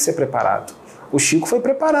tem que ser preparado. O Chico foi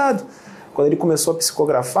preparado. Quando ele começou a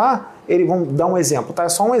psicografar, vamos dar um exemplo, tá? É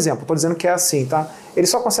só um exemplo, estou dizendo que é assim, tá? Ele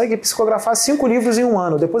só consegue psicografar 5 livros em um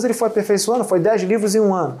ano. Depois ele foi aperfeiçoando, foi 10 livros em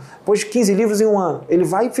um ano. Depois 15 livros em um ano. Ele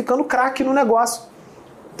vai ficando craque no negócio.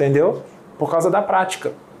 Entendeu? Por causa da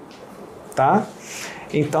prática. Tá?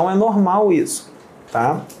 Então é normal isso.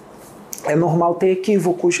 Tá? É normal ter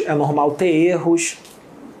equívocos, é normal ter erros.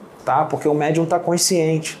 Tá? Porque o médium está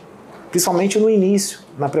consciente. Principalmente no início,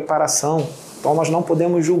 na preparação. Então nós não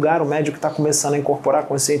podemos julgar o médium que está começando a incorporar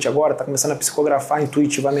consciente agora, está começando a psicografar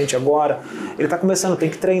intuitivamente agora. Ele está começando,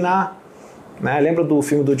 tem que treinar. Né? Lembra do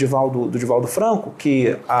filme do Divaldo Franco,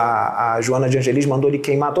 que a Joana de Angelis mandou ele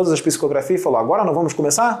queimar todas as psicografias e falou, agora não vamos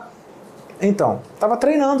começar? Então, estava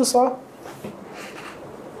treinando só.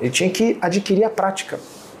 Ele tinha que adquirir a prática.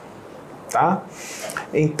 Tá?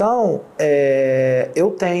 Então,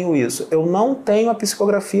 eu tenho isso. Eu não tenho a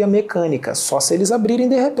psicografia mecânica, só se eles abrirem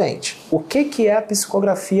de repente. O que é a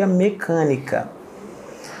psicografia mecânica?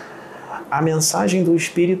 A mensagem do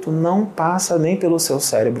espírito não passa nem pelo seu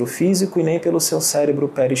cérebro físico e nem pelo seu cérebro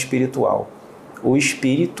perispiritual. O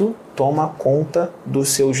espírito toma conta dos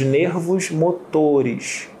seus nervos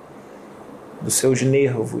motores, dos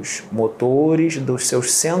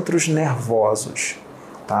seus centros nervosos.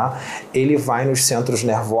 Tá? Ele vai nos centros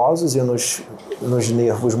nervosos e nos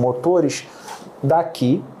nervos motores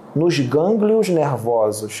daqui, nos gânglios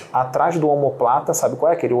nervosos atrás do omoplata. Sabe qual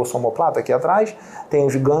é aquele osso omoplata aqui atrás? Tem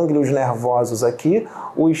os gânglios nervosos aqui.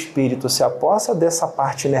 O espírito se apossa dessa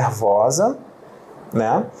parte nervosa,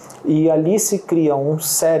 né? E ali se cria um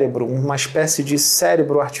cérebro, uma espécie de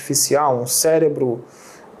cérebro artificial, um cérebro,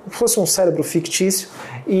 como se fosse um cérebro fictício,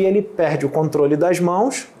 e ele perde o controle das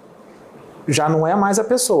mãos. Já não é mais a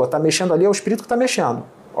pessoa, está mexendo ali, é o espírito que está mexendo.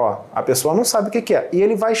 Ó, a pessoa não sabe o que é. E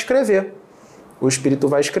ele vai escrever. O espírito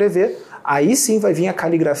vai escrever, aí sim vai vir a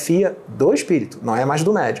caligrafia do espírito, não é mais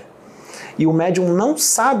do médium. E o médium não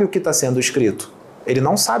sabe o que está sendo escrito. Ele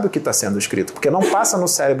não sabe o que está sendo escrito, porque não passa no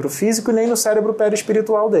cérebro físico e nem no cérebro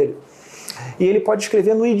perispiritual dele. E ele pode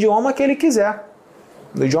escrever no idioma que ele quiser.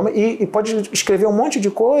 No idioma, e pode escrever um monte de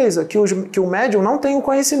coisa que o médium não tem o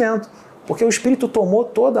conhecimento, porque o espírito tomou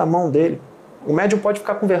toda a mão dele. O médium pode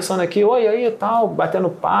ficar conversando aqui, oi, aí e tal,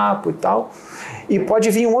 batendo papo e tal. E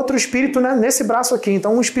pode vir um outro espírito, né, nesse braço aqui.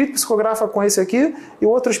 Então um espírito psicografa com esse aqui e o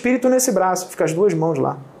outro espírito nesse braço. Fica as duas mãos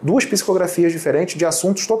lá. 2 psicografias diferentes, de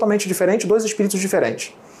assuntos totalmente diferentes, 2 espíritos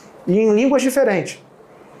diferentes. E em línguas diferentes.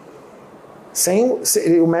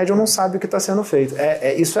 O médium não sabe o que está sendo feito.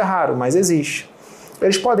 Isso é raro, mas existe.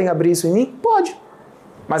 Eles podem abrir isso em mim? Pode.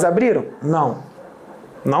 Mas abriram? Não.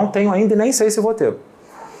 Não tenho ainda e nem sei se vou ter.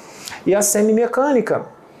 E a semimecânica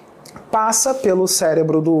passa pelo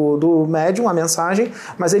cérebro do médium a mensagem,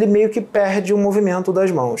 mas ele meio que perde o movimento das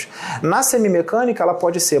mãos. Na semimecânica, ela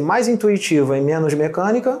pode ser mais intuitiva e menos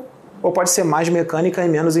mecânica, ou pode ser mais mecânica e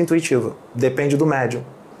menos intuitiva. Depende do médium.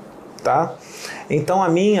 Tá? Então a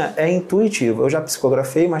minha é intuitiva. Eu já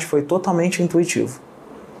psicografei, mas foi totalmente intuitivo.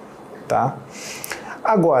 Tá?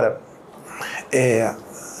 Agora,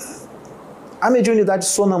 a mediunidade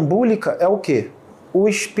sonambúlica é o quê? O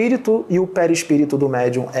espírito e o perispírito do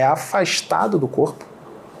médium é afastado do corpo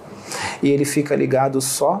e ele fica ligado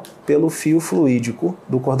só pelo fio fluídico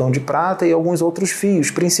do cordão de prata e alguns outros fios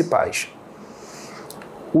principais.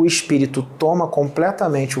 O espírito toma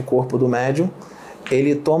completamente o corpo do médium,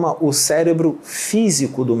 ele toma o cérebro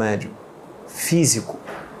físico do médium, físico,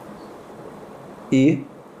 e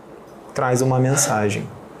traz uma mensagem.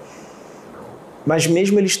 Mas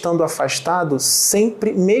mesmo ele estando afastado,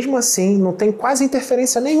 sempre, mesmo assim, não tem quase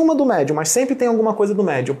interferência nenhuma do médium, mas sempre tem alguma coisa do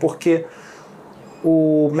médium, porque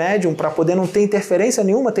o médium, para poder não ter interferência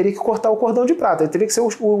nenhuma, teria que cortar o cordão de prata, ele teria que ser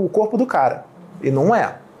o corpo do cara, e não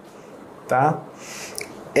é. Tá?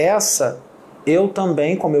 Eu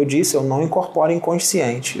também, como eu disse, eu não incorporo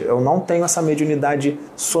inconsciente. Eu não tenho essa mediunidade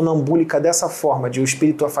sonambúlica dessa forma, de o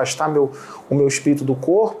espírito afastar o meu espírito do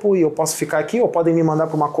corpo e eu posso ficar aqui, ou podem me mandar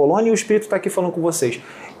para uma colônia e o espírito está aqui falando com vocês.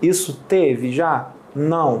 Isso teve já?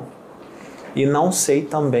 Não. E não sei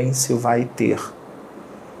também se vai ter.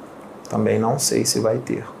 Também não sei se vai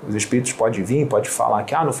ter. Os espíritos podem vir, podem falar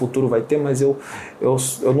que no futuro vai ter, mas eu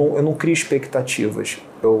não crio expectativas.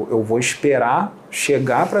 Eu vou esperar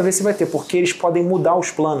chegar para ver se vai ter, porque eles podem mudar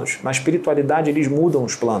os planos. Na espiritualidade, eles mudam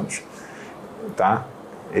os planos. Tá?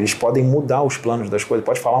 Eles podem mudar os planos das coisas.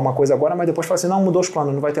 Pode falar uma coisa agora, mas depois fala assim, não, mudou os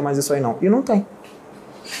planos, não vai ter mais isso aí não. E não tem.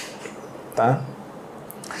 Tá?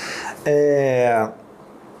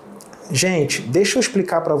 Gente, deixa eu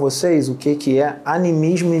explicar para vocês o que é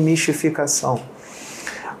animismo e mistificação.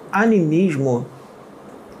 Animismo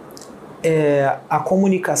a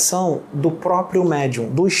comunicação do próprio médium,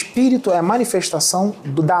 do espírito, é a manifestação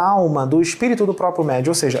da alma, do espírito do próprio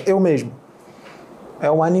médium, ou seja, eu mesmo. É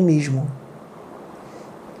o animismo.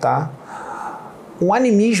 Tá? Um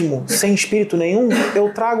animismo sem espírito nenhum,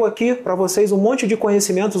 eu trago aqui para vocês um monte de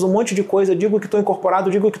conhecimentos, um monte de coisa, digo que estou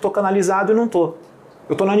incorporado, digo que estou canalizado e não estou.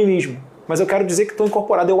 Eu estou no animismo, mas eu quero dizer que estou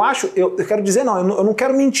incorporado. Eu quero dizer não, eu não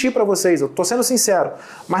quero mentir para vocês, eu estou sendo sincero,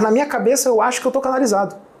 mas na minha cabeça eu acho que eu estou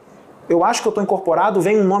canalizado. Eu acho que eu estou incorporado,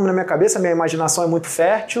 vem um nome na minha cabeça, minha imaginação é muito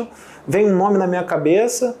fértil, vem um nome na minha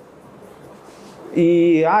cabeça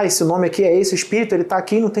e, esse nome aqui é esse espírito, ele está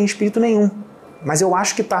aqui e não tem espírito nenhum. Mas eu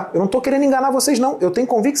acho que tá. Eu não estou querendo enganar vocês, não. Eu tenho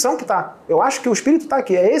convicção que tá. Eu acho que o espírito está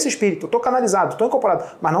aqui. É esse espírito. Eu estou canalizado, estou incorporado.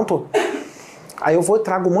 Mas não estou. Aí eu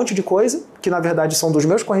trago um monte de coisa, que na verdade são dos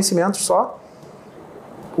meus conhecimentos só.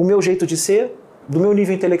 O meu jeito de ser, do meu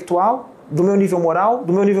nível intelectual, do meu nível moral,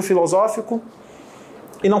 do meu nível filosófico.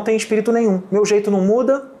 E não tem espírito nenhum. Meu jeito não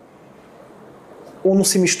muda, ou não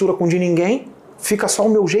se mistura com o de ninguém. Fica só o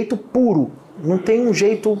meu jeito puro. Não tem um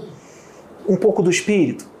jeito, um pouco do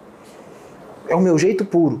espírito. É o meu jeito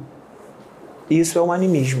puro. Isso é um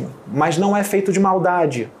animismo. Mas não é feito de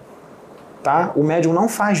maldade. Tá? O médium não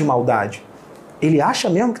faz de maldade. Ele acha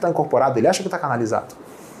mesmo que está incorporado, ele acha que está canalizado.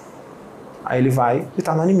 Aí ele vai e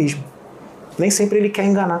está no animismo. Nem sempre ele quer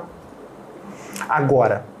enganar.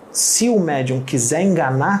 Agora, se o médium quiser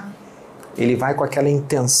enganar, ele vai com aquela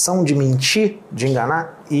intenção de mentir, de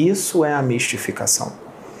enganar, e isso é a mistificação.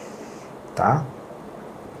 Tá?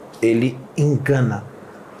 Ele engana.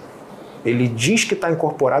 Ele diz que está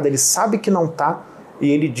incorporado, ele sabe que não está,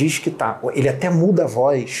 e ele diz que está. Ele até muda a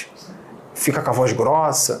voz, fica com a voz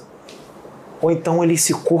grossa, ou então ele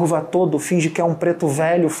se curva todo, finge que é um preto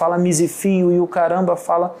velho, fala misifio e o caramba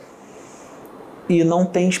fala, e não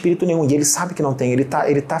tem espírito nenhum. E ele sabe que não tem,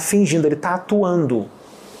 ele tá fingindo, ele está atuando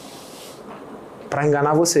para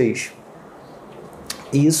enganar vocês.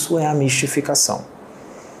 Isso é a mistificação.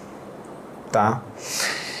 Tá?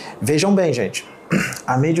 Vejam bem, gente.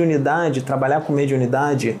 A mediunidade, trabalhar com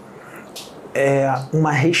mediunidade é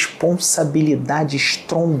uma responsabilidade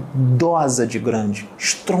estrondosa de grande.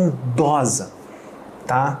 Estrondosa,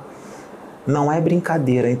 tá? Não é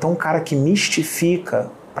brincadeira. Então, um cara que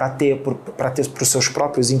mistifica para ter para os seus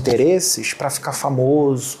próprios interesses, para ficar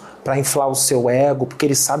famoso, para inflar o seu ego, porque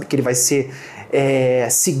ele sabe que ele vai ser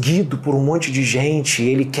seguido por um monte de gente,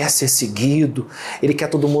 ele quer ser seguido, ele quer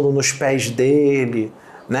todo mundo nos pés dele,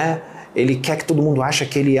 né? Ele quer que todo mundo ache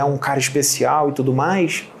que ele é um cara especial e tudo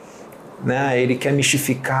mais, né? Ele quer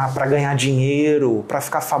mistificar para ganhar dinheiro, para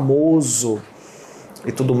ficar famoso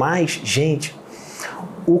e tudo mais. Gente,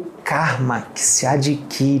 o karma que se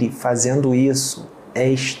adquire fazendo isso é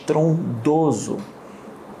estrondoso.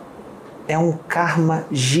 É um karma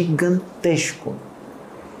gigantesco.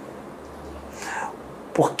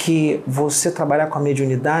 Porque você trabalhar com a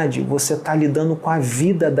mediunidade, você está lidando com a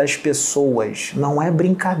vida das pessoas. Não é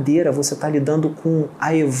brincadeira, você está lidando com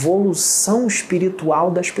a evolução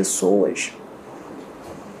espiritual das pessoas.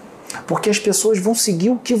 Porque as pessoas vão seguir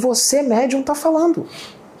o que você, médium, está falando.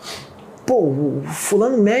 Pô, o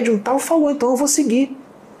fulano médium tal falou, então eu vou seguir.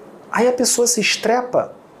 Aí a pessoa se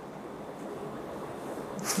estrepa,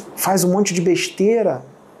 faz um monte de besteira,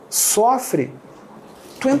 sofre.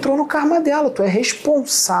 Tu entrou no karma dela, tu é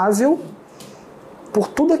responsável por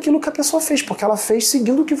tudo aquilo que a pessoa fez, porque ela fez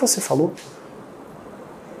seguindo o que você falou.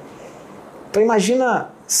 Então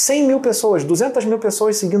imagina 100 mil pessoas, 200 mil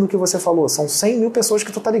pessoas seguindo o que você falou, são 100 mil pessoas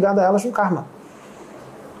que tu tá ligado a elas no karma.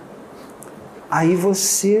 Aí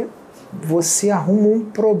você arruma um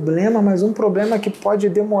problema, mas um problema que pode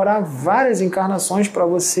demorar várias encarnações para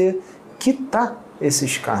você quitar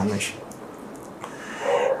esses karmas.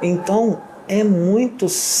 Então, é muito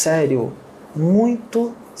sério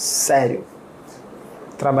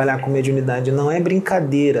trabalhar com mediunidade, não é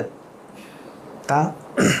brincadeira, tá?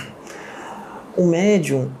 O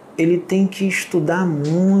médium, ele tem que estudar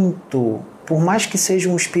muito, por mais que seja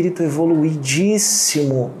um espírito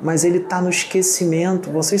evoluidíssimo, mas ele está no esquecimento.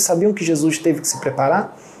 Vocês sabiam que Jesus teve que se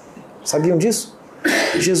preparar? Sabiam disso?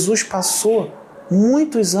 Jesus passou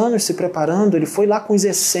muitos anos se preparando, ele foi lá com os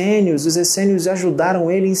essênios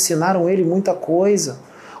ajudaram ele, ensinaram ele muita coisa.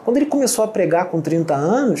 Quando ele começou a pregar com 30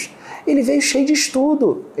 anos, ele veio cheio de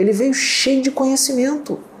estudo, ele veio cheio de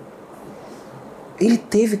conhecimento. Ele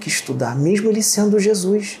teve que estudar, mesmo ele sendo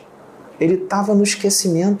Jesus. Ele estava no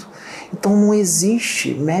esquecimento. Então não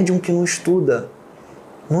existe médium que não estuda.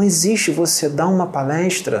 Não existe você dar uma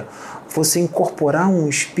palestra, você incorporar um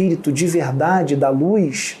espírito de verdade, da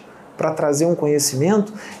luz, para trazer um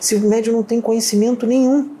conhecimento, se o médium não tem conhecimento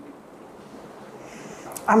nenhum.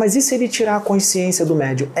 Ah, mas e se ele tirar a consciência do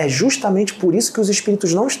médium? É justamente por isso que os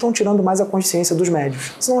espíritos não estão tirando mais a consciência dos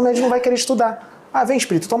médios. Senão o médium não vai querer estudar. Ah, vem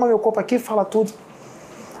espírito, toma meu corpo aqui e fala tudo.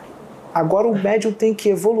 Agora o médium tem que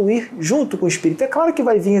evoluir junto com o espírito. É claro que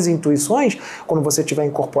vai vir as intuições, quando você tiver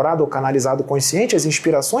incorporado ou canalizado consciente, as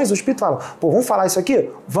inspirações, o espírito fala, pô, vamos falar isso aqui?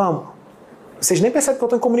 Vamos. Vocês nem percebem que eu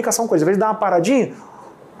estou em comunicação com eles. Às vezes dá uma paradinha,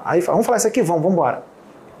 aí fala, vamos falar isso aqui? Vamos embora.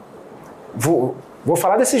 Vou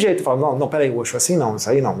falar desse jeito. Falo, não, peraí, Oxo, assim não, isso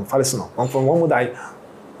aí não fala isso não. Vamos mudar aí.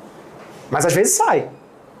 Mas às vezes sai.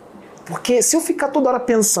 Porque se eu ficar toda hora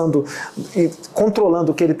pensando e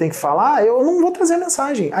controlando o que ele tem que falar, eu não vou trazer a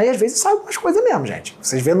mensagem. Aí às vezes sai algumas coisas mesmo, gente.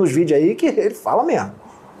 Vocês vêem nos vídeos aí que ele fala mesmo.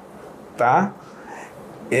 Tá?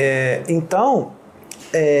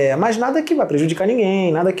 Mas nada que vai prejudicar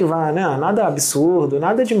ninguém, nada que vai, né? Nada absurdo,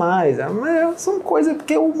 nada demais. São coisas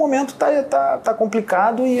porque o momento tá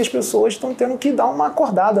complicado e as pessoas estão tendo que dar uma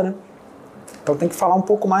acordada, né? Então tem que falar um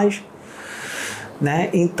pouco mais. Né?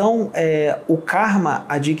 Então, o karma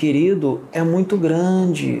adquirido é muito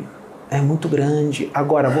grande. É muito grande.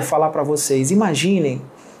 Agora, vou falar para vocês. Imaginem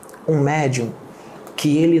um médium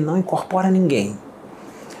que ele não incorpora ninguém.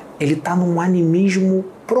 Ele está num animismo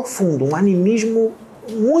profundo, um animismo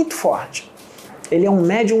muito forte. Ele é um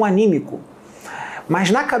médium anímico.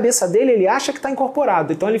 Mas na cabeça dele, ele acha que está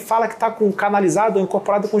incorporado. Então, ele fala que está canalizado ou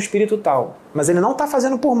incorporado com o espírito tal. Mas ele não está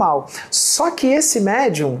fazendo por mal. Só que esse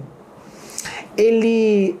médium,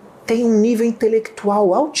 ele tem um nível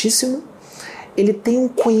intelectual altíssimo, ele tem um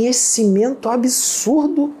conhecimento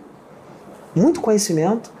absurdo, muito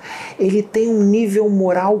conhecimento, ele tem um nível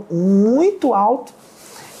moral muito alto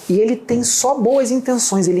e ele tem só boas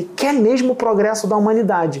intenções, ele quer mesmo o progresso da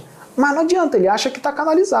humanidade. Mas não adianta, ele acha que está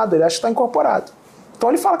canalizado, ele acha que está incorporado. Então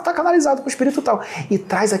ele fala que está canalizado com o espírito tal e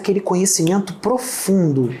traz aquele conhecimento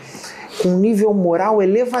profundo, com um nível moral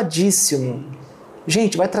elevadíssimo.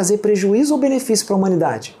 Gente, vai trazer prejuízo ou benefício para a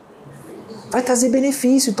humanidade? Vai trazer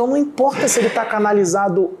benefício, então não importa se ele está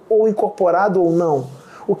canalizado ou incorporado ou não.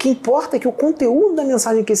 O que importa é que o conteúdo da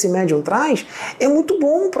mensagem que esse médium traz é muito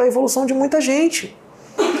bom para a evolução de muita gente.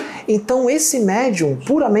 Então esse médium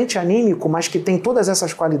puramente anímico, mas que tem todas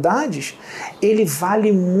essas qualidades, ele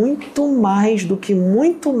vale muito mais do que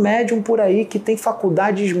muito médium por aí que tem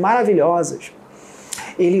faculdades maravilhosas.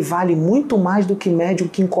 Ele vale muito mais do que médium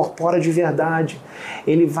que incorpora de verdade.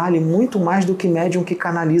 Ele vale muito mais do que médium que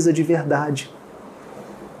canaliza de verdade.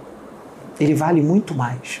 Ele vale muito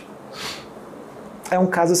mais. É um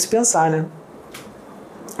caso a se pensar, né?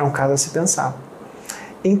 É um caso a se pensar.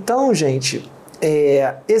 Então, gente,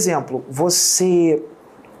 exemplo, você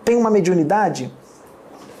tem uma mediunidade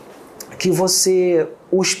que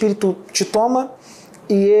o espírito te toma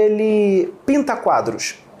e ele pinta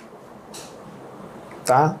quadros.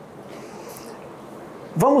 Tá?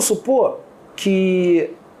 Vamos supor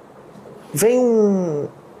que vem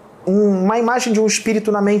uma imagem de um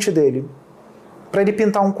espírito na mente dele para ele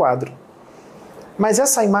pintar um quadro. Mas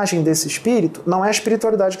essa imagem desse espírito não é a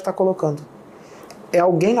espiritualidade que está colocando. É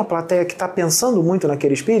alguém na plateia que está pensando muito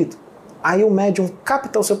naquele espírito, aí o médium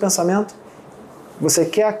capta o seu pensamento, você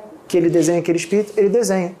quer que ele desenhe aquele espírito, ele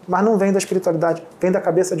desenha, mas não vem da espiritualidade, vem da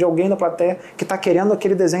cabeça de alguém da plateia que está querendo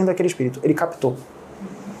aquele desenho daquele espírito. Ele captou.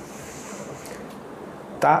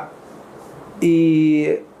 Tá?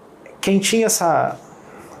 E quem tinha essa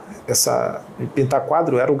pintar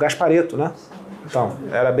quadro era o Gasparetto, né? Então,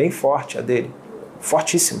 era bem forte a dele,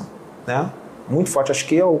 fortíssima, né? Muito forte, acho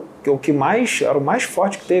que é o que mais, era o mais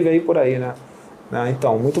forte que teve aí por aí, né?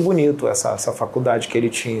 Então, muito bonito essa faculdade que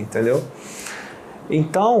ele tinha, entendeu?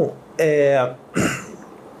 Então,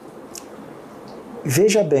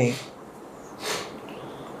 veja bem,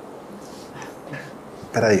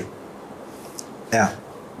 peraí,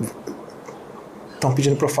 estão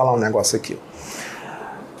pedindo para eu falar um negócio aqui.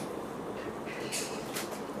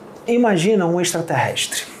 Imagina um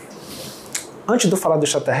extraterrestre. Antes de eu falar do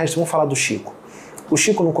extraterrestre, vamos falar do Chico. O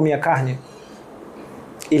Chico não comia carne?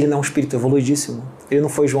 Ele não é um espírito evoluidíssimo? Ele não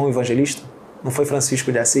foi João Evangelista? Não foi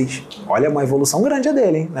Francisco de Assis? Olha, uma evolução grande a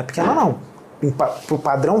dele, hein? Não é pequena não. Pro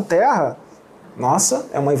padrão Terra, nossa,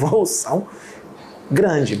 é uma evolução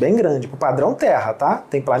grande, bem grande. Pro padrão Terra, tá?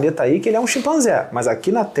 Tem planeta aí que ele é um chimpanzé, mas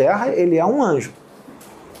aqui na Terra ele é um anjo.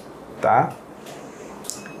 Tá?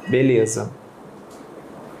 Beleza.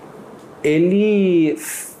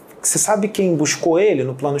 Você sabe quem buscou ele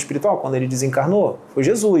no plano espiritual quando ele desencarnou? Foi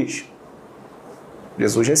Jesus.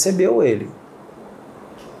 Jesus recebeu ele.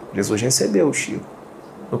 Jesus recebeu o Chico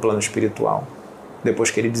no plano espiritual, depois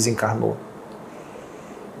que ele desencarnou.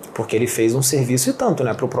 Porque ele fez um serviço e tanto,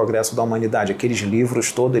 né, para o progresso da humanidade. Aqueles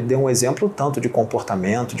livros todos, ele deu um exemplo tanto de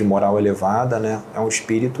comportamento, de moral elevada, né? É um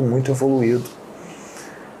espírito muito evoluído.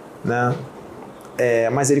 né?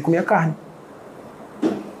 Mas ele comia carne.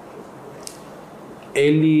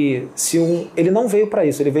 Ele não veio para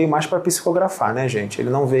isso, ele veio mais para psicografar, né, gente? Ele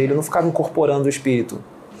não ficava incorporando o espírito,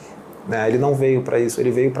 né? Ele não veio para isso, ele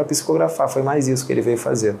veio para psicografar, foi mais isso que ele veio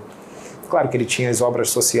fazer. Claro que ele tinha as obras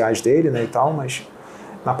sociais dele, né, e tal, mas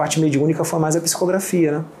na parte mediúnica foi mais a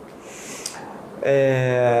psicografia, né?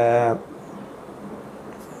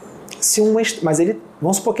 Mas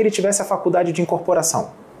vamos supor que ele tivesse a faculdade de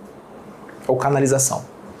incorporação ou canalização.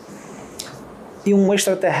 E um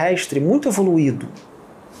extraterrestre muito evoluído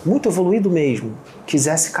mesmo,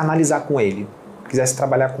 quisesse canalizar com ele, quisesse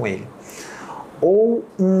trabalhar com ele. Ou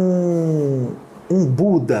um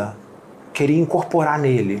Buda queria incorporar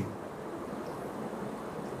nele.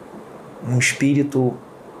 Um espírito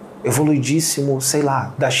evoluidíssimo, sei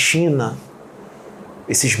lá, da China,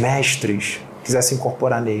 esses mestres quisessem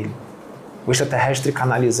incorporar nele. O extraterrestre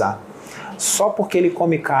canalizar. Só porque ele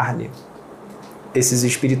come carne, esses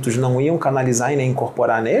espíritos não iam canalizar e nem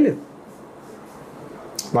incorporar nele?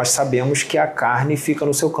 Nós sabemos que a carne fica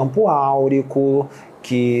no seu campo áurico,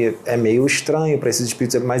 que é meio estranho para esses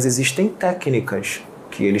espíritos, mas existem técnicas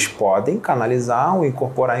que eles podem canalizar ou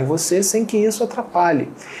incorporar em você sem que isso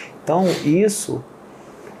atrapalhe. Então, isso,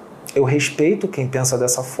 eu respeito quem pensa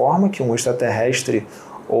dessa forma, que um extraterrestre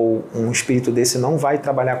ou um espírito desse não vai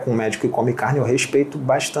trabalhar com um médico e come carne, eu respeito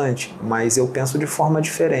bastante, mas eu penso de forma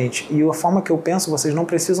diferente. E a forma que eu penso, vocês não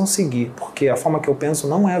precisam seguir, porque a forma que eu penso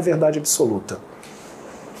não é a verdade absoluta.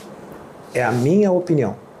 É a minha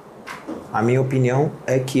opinião. A minha opinião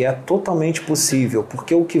é que é totalmente possível,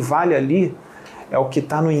 porque o que vale ali é o que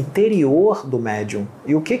está no interior do médium.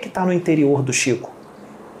 E o que está no interior do Chico?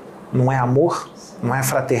 Não é amor? Não é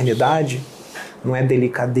fraternidade? Não é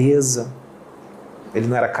delicadeza? Ele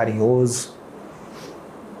não era carinhoso,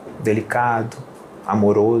 delicado,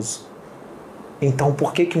 amoroso. Então,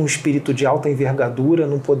 por que um espírito de alta envergadura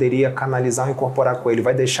não poderia canalizar ou incorporar com ele?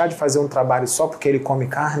 Vai deixar de fazer um trabalho só porque ele come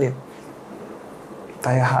carne?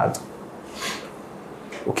 Está errado.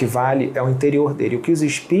 O que vale é o interior dele. O que os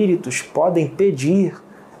espíritos podem pedir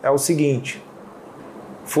é o seguinte: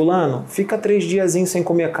 fulano, fica 3 diazinhos sem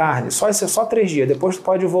comer carne, só 3 dias, depois tu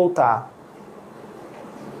pode voltar.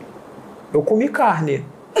 Eu comi carne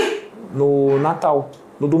no Natal,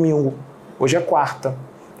 no domingo. Hoje é quarta.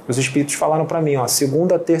 Os espíritos falaram para mim,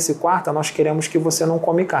 segunda, terça e quarta nós queremos que você não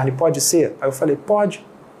come carne. Pode ser? Aí eu falei, pode.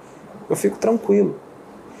 Eu fico tranquilo.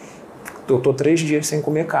 Eu estou 3 dias sem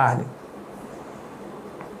comer carne.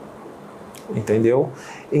 Entendeu?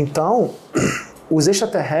 Então, os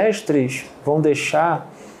extraterrestres vão deixar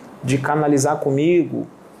de canalizar comigo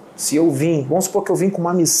se eu vim. Vamos supor que eu vim com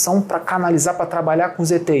uma missão para canalizar, para trabalhar com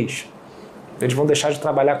os ETs. Eles vão deixar de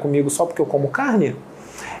trabalhar comigo só porque eu como carne?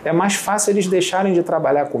 É mais fácil eles deixarem de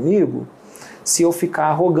trabalhar comigo se eu ficar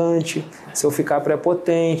arrogante, se eu ficar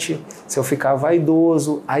prepotente, se eu ficar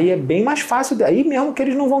vaidoso. Aí é bem mais fácil, aí mesmo que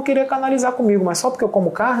eles não vão querer canalizar comigo, mas só porque eu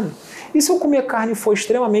como carne? E se eu comer carne e for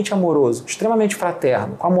extremamente amoroso, extremamente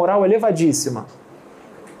fraterno, com a moral elevadíssima?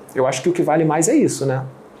 Eu acho que o que vale mais é isso, né?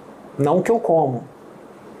 Não o que eu como.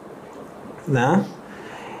 Né?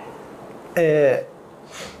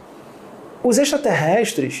 Os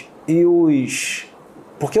extraterrestres e os...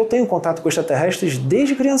 Porque eu tenho contato com extraterrestres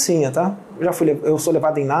desde criancinha, tá? Eu sou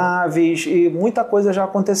levado em naves e muita coisa já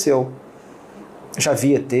aconteceu. Já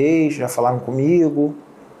vi ETs, já falaram comigo,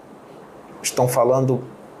 estão falando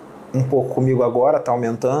um pouco comigo agora, está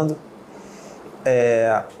aumentando.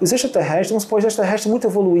 Os extraterrestres, vamos supor, os extraterrestres muito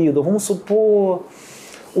evoluídos, vamos supor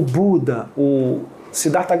o Buda, o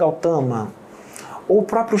Siddhartha Gautama, ou o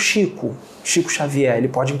próprio Chico Xavier, ele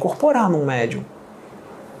pode incorporar num médium.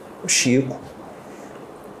 O Chico.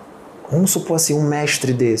 Vamos supor assim, um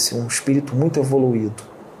mestre desse, um espírito muito evoluído.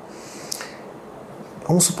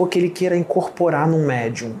 Vamos supor que ele queira incorporar num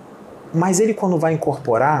médium. Mas ele, quando vai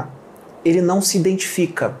incorporar, ele não se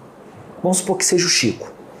identifica. Vamos supor que seja o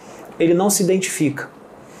Chico. Ele não se identifica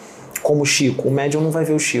como Chico. O médium não vai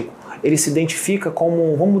ver o Chico. Ele se identifica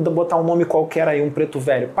como, vamos botar um nome qualquer aí, um preto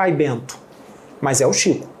velho, Pai Bento. Mas é o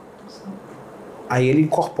Chico. Aí ele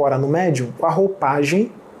incorpora no médium com a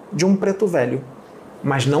roupagem de um preto velho.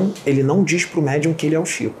 Mas ele não diz para o médium que ele é o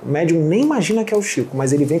Chico. O médium nem imagina que é o Chico,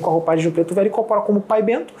 mas ele vem com a roupagem de um preto velho e incorpora como Pai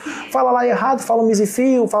Bento, fala lá errado, fala um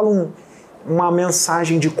misifio, fala uma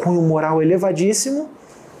mensagem de cunho moral elevadíssimo.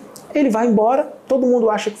 Ele vai embora, todo mundo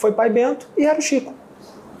acha que foi Pai Bento e era o Chico.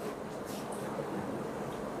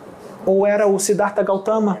 Ou era o Siddhartha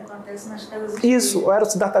Gautama. Acontece nas casas Isso, ou era o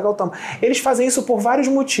Siddhartha Gautama. Eles fazem isso por vários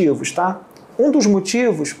motivos, tá? Um dos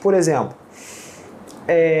motivos, por exemplo,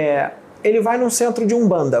 ele vai num centro de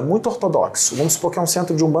umbanda, muito ortodoxo. Vamos supor que é um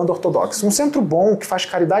centro de umbanda ortodoxo. Um centro bom, que faz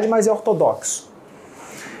caridade, mas é ortodoxo.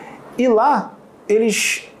 E lá,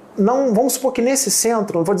 eles não... Vamos supor que nesse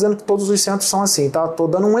centro, não vou dizendo que todos os centros são assim, tá? Estou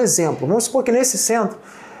dando um exemplo. Vamos supor que nesse centro,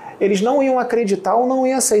 eles não iam acreditar ou não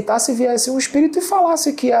iam aceitar se viesse um espírito e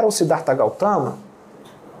falasse que era o Siddhartha Gautama.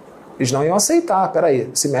 Eles não iam aceitar. Peraí,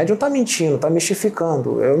 esse médium está mentindo, está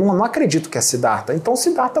mistificando. Eu não acredito que é Siddhartha. Então o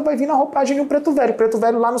Siddhartha vai vir na roupagem de um preto velho. O preto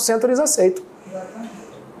velho lá no centro eles aceitam.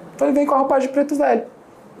 Então ele vem com a roupagem de preto velho.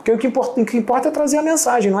 Porque o que importa é trazer a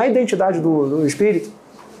mensagem, não é a identidade do espírito.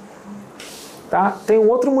 Tá? Tem um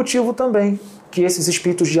outro motivo também, que esses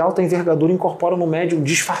espíritos de alta envergadura incorporam no médium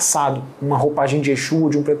disfarçado, uma roupagem de Exu ou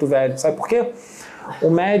de um preto velho. Sabe por quê? O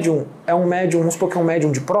médium é um médium, vamos supor que é um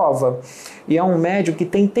médium de prova, e é um médium que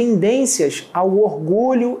tem tendências ao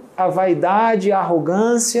orgulho, à vaidade, à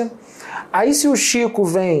arrogância. Aí se o Chico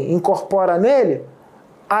vem e incorpora nele,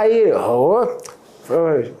 aí,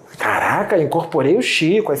 caraca, incorporei o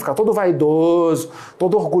Chico, aí fica todo vaidoso,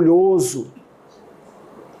 todo orgulhoso.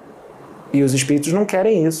 E os espíritos não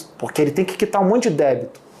querem isso, porque ele tem que quitar um monte de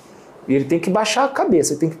débito. E ele tem que baixar a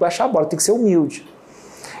cabeça, ele tem que baixar a bola, tem que ser humilde.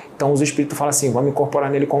 Então os espíritos falam assim, vamos incorporar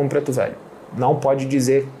nele como um preto velho. Não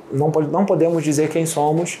podemos dizer quem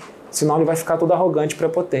somos, senão ele vai ficar todo arrogante,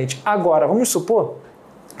 prepotente. Agora, vamos supor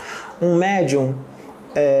um médium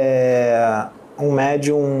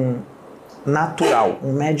natural,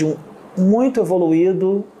 um médium muito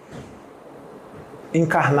evoluído,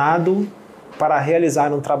 encarnado, para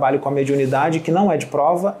realizar um trabalho com a mediunidade que não é de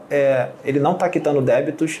prova, ele não está quitando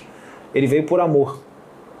débitos, ele veio por amor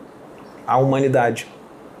à humanidade.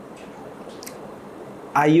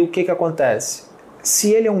 Aí o que acontece?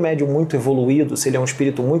 Se ele é um médium muito evoluído, se ele é um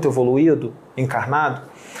espírito muito evoluído, encarnado,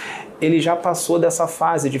 ele já passou dessa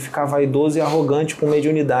fase de ficar vaidoso e arrogante com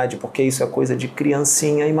mediunidade, porque isso é coisa de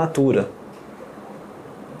criancinha imatura.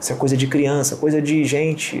 Isso é coisa de criança, coisa de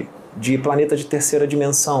gente, de planeta de terceira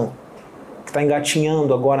dimensão, que está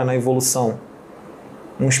engatinhando agora na evolução.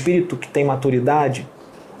 Um espírito que tem maturidade,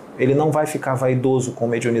 ele não vai ficar vaidoso com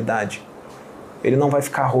mediunidade. Ele não vai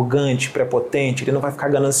ficar arrogante, prepotente, ele não vai ficar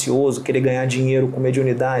ganancioso, querer ganhar dinheiro com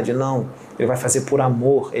mediunidade, não. Ele vai fazer por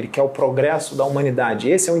amor, ele quer o progresso da humanidade.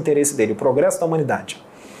 Esse é o interesse dele, o progresso da humanidade.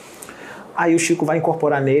 Aí o Chico vai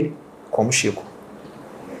incorporar nele como Chico.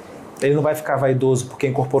 Ele não vai ficar vaidoso porque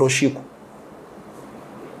incorporou Chico.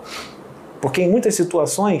 Porque em muitas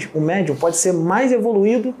situações o médium pode ser mais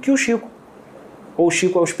evoluído que o Chico. Ou o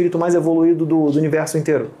Chico é o espírito mais evoluído do universo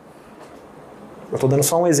inteiro. Eu estou dando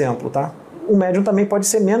só um exemplo, tá? O médium também pode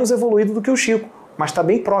ser menos evoluído do que o Chico, mas está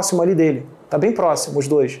bem próximo ali dele. Está bem próximo os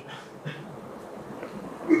dois.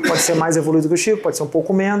 Pode ser mais evoluído que o Chico, pode ser um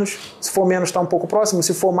pouco menos. Se for menos, está um pouco próximo.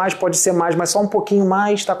 Se for mais, pode ser mais, mas só um pouquinho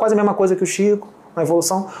mais. Está quase a mesma coisa que o Chico na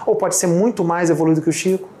evolução. Ou pode ser muito mais evoluído que o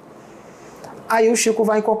Chico. Aí o Chico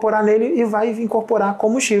vai incorporar nele e vai incorporar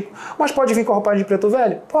como o Chico. Mas pode vir com a roupagem de preto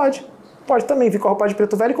velho? Pode. Pode também vir com a roupagem de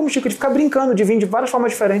preto velho como o Chico. Ele fica brincando de vir de várias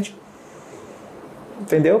formas diferentes.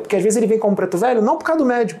 Entendeu? Porque às vezes ele vem como preto velho, não por causa do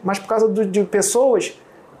médium, mas por causa de pessoas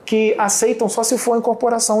que aceitam só se for a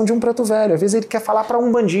incorporação de um preto velho. Às vezes ele quer falar para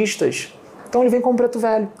umbandistas. Então ele vem como preto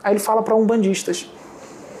velho. Aí ele fala para umbandistas.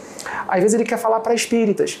 Às vezes ele quer falar para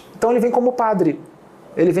espíritas. Então ele vem como padre.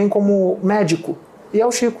 Ele vem como médico. E é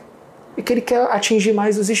o Chico. E que ele quer atingir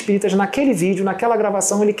mais os espíritas. Naquele vídeo, naquela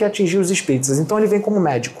gravação, ele quer atingir os espíritas. Então ele vem como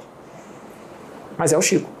médico. Mas é o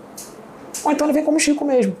Chico. Ou então ele vem como Chico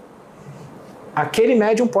mesmo. Aquele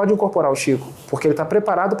médium pode incorporar o Chico, porque ele está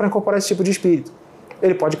preparado para incorporar esse tipo de espírito.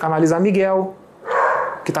 Ele pode canalizar Miguel,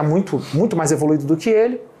 que está muito, muito mais evoluído do que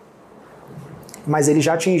ele, mas ele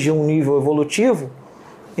já atingiu um nível evolutivo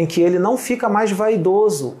em que ele não fica mais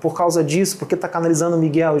vaidoso por causa disso, porque está canalizando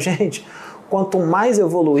Miguel. Gente, quanto mais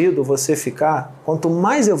evoluído você ficar,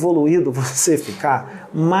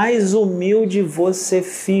 mais humilde você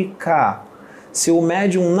fica. Se o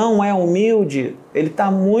médium não é humilde, ele está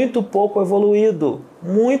muito pouco evoluído,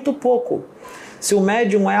 muito pouco. Se o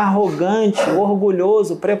médium é arrogante,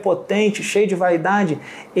 orgulhoso, prepotente, cheio de vaidade,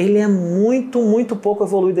 ele é muito, muito pouco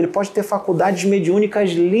evoluído. Ele pode ter faculdades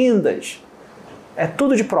mediúnicas lindas. É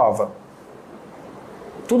tudo de prova.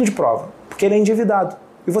 Tudo de prova. Porque ele é endividado.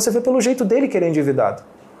 E você vê pelo jeito dele que ele é endividado.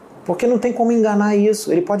 Porque não tem como enganar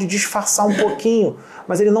isso. Ele pode disfarçar um pouquinho,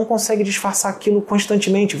 mas ele não consegue disfarçar aquilo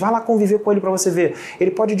constantemente. Vai lá conviver com ele para você ver.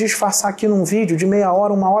 Ele pode disfarçar aqui num vídeo de meia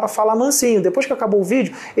hora, uma hora, falar mansinho. Depois que acabou o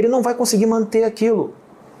vídeo, ele não vai conseguir manter aquilo.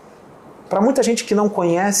 Para muita gente que não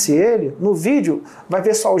conhece ele, no vídeo, vai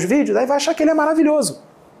ver só os vídeos, aí vai achar que ele é maravilhoso.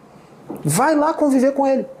 Vai lá conviver com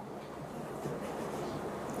ele.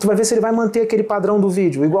 Tu vai ver se ele vai manter aquele padrão do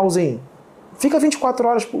vídeo, igualzinho. Fica 24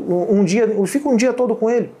 horas, um dia, fica um dia todo com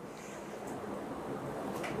ele.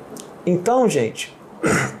 Então, gente,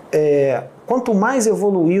 quanto mais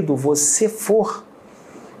evoluído você for,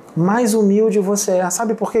 mais humilde você é.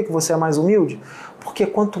 Sabe por que você é mais humilde? Porque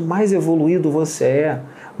quanto mais evoluído você é,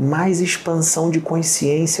 mais expansão de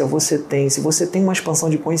consciência você tem. Se você tem uma expansão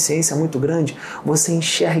de consciência muito grande, você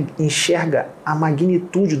enxerga a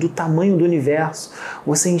magnitude do tamanho do universo,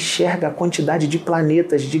 você enxerga a quantidade de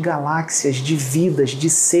planetas, de galáxias, de vidas, de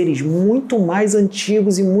seres muito mais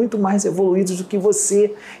antigos e muito mais evoluídos do que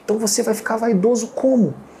você. Então você vai ficar vaidoso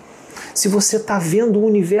como? Se você está vendo o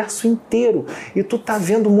universo inteiro e tu está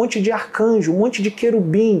vendo um monte de arcanjo, um monte de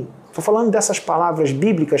querubim. Estou falando dessas palavras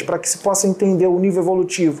bíblicas para que se possa entender o nível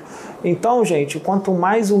evolutivo. Então, gente, quanto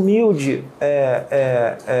mais humilde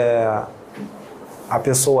a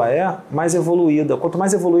pessoa é, mais evoluída. Quanto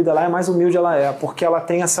mais evoluída ela é, mais humilde ela é, porque ela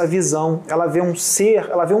tem essa visão. Ela vê um ser,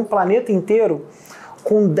 ela vê um planeta inteiro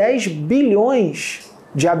com 10 bilhões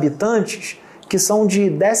de habitantes que são de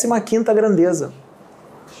 15ª grandeza.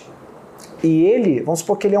 E ele, vamos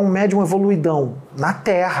supor que ele é um médium evoluidão na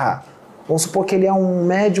Terra. Vamos supor que ele é um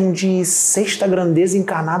médium de 6ª grandeza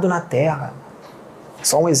encarnado na Terra.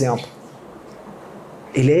 Só um exemplo.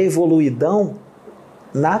 Ele é evoluidão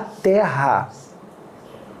na Terra.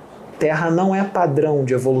 Terra não é padrão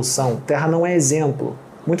de evolução. Terra não é exemplo.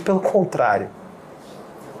 Muito pelo contrário.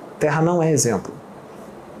 Terra não é exemplo.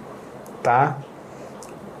 Tá?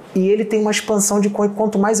 E ele tem uma expansão de...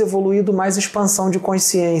 Quanto mais evoluído, mais expansão de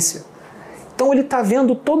consciência. Então ele está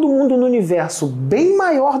vendo todo mundo no universo bem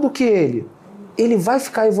maior do que ele. Ele vai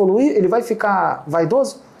ficar evoluído? Ele vai ficar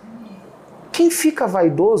vaidoso? Quem fica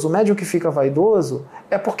vaidoso, o médium que fica vaidoso,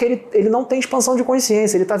 é porque ele não tem expansão de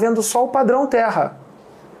consciência. Ele está vendo só o padrão Terra.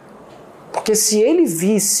 Porque se ele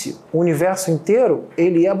visse o universo inteiro,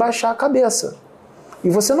 ele ia baixar a cabeça. E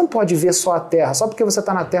você não pode ver só a Terra. Só porque você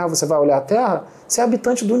está na Terra, você vai olhar a Terra? Você é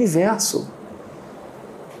habitante do universo.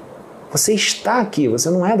 Você está aqui, você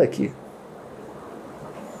não é daqui.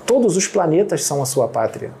 Todos os planetas são a sua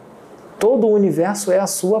pátria. Todo o universo é a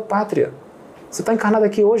sua pátria. Você está encarnado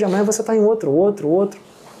aqui hoje, amanhã você está em outro. O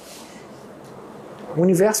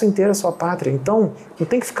universo inteiro é a sua pátria. Então, não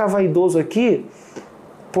tem que ficar vaidoso aqui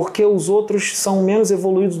porque os outros são menos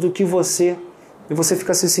evoluídos do que você. E você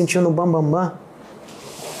fica se sentindo bambambam.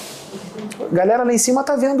 Galera lá em cima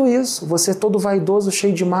está vendo isso. Você todo vaidoso,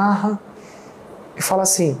 cheio de marra. E fala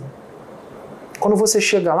assim, quando você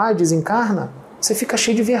chega lá e desencarna, você fica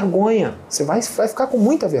cheio de vergonha. Você vai ficar com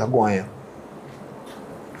muita vergonha.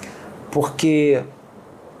 Porque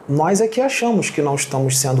nós é que achamos que não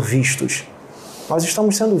estamos sendo vistos. Nós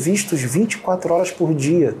estamos sendo vistos 24 horas por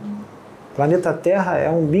dia. O planeta Terra é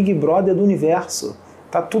um Big Brother do universo.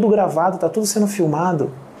 Está tudo gravado, está tudo sendo filmado.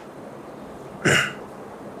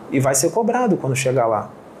 E vai ser cobrado quando chegar lá.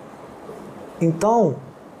 Então,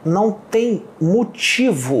 não tem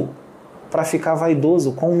motivo para ficar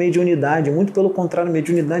vaidoso com mediunidade. Muito pelo contrário,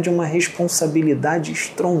 mediunidade é uma responsabilidade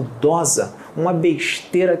estrondosa. Uma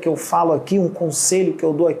besteira que eu falo aqui, um conselho que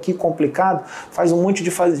eu dou aqui complicado, faz um monte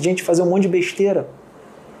de gente fazer um monte de besteira.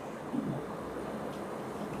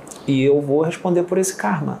 E eu vou responder por esse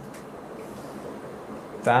karma.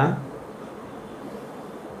 Tá?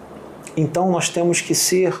 Então nós temos que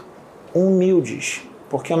ser humildes,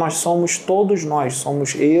 porque todos nós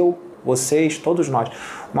somos eu, vocês, todos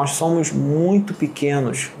nós somos muito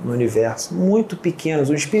pequenos no universo, muito pequenos.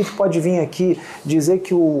 O espírito pode vir aqui dizer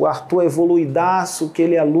que o Arthur é evoluidaço, que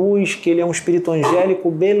ele é luz, que ele é um espírito angélico,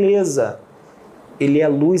 beleza. Ele é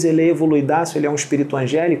luz, ele é evoluidaço, ele é um espírito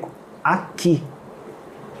angélico aqui.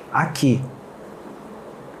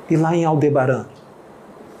 E lá em Aldebaran?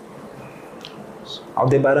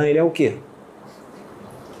 Aldebaran, ele é o quê?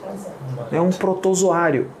 É um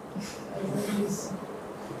protozoário.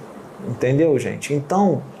 Entendeu, gente?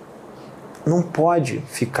 Então, não pode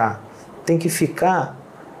ficar. Tem que ficar...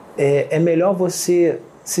 É melhor você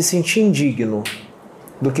se sentir indigno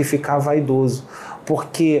do que ficar vaidoso.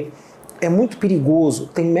 Porque é muito perigoso.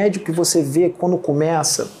 Tem médico que você vê quando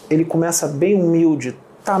começa, ele começa bem humilde,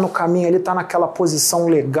 tá no caminho, ele tá naquela posição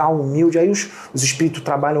legal, humilde, aí os espíritos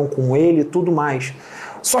trabalham com ele e tudo mais.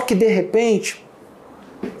 Só que, de repente,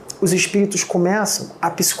 os espíritos começam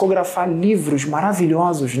a psicografar livros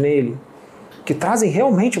maravilhosos nele, que trazem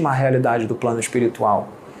realmente uma realidade do plano espiritual,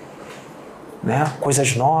 né?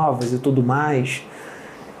 Coisas novas e tudo mais.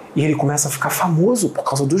 E ele começa a ficar famoso por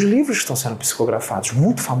causa dos livros que estão sendo psicografados,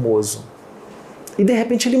 muito famoso. E de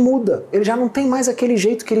repente ele muda, ele já não tem mais aquele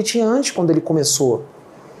jeito que ele tinha antes quando ele começou.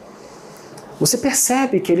 Você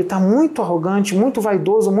percebe que ele está muito arrogante, muito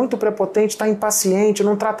vaidoso, muito prepotente, está impaciente,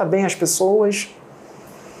 não trata bem as pessoas.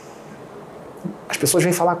 As pessoas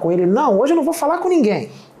vêm falar com ele, não, hoje eu não vou falar com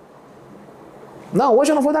ninguém. Não,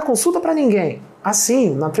 hoje eu não vou dar consulta para ninguém.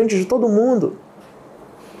 Assim, na frente de todo mundo.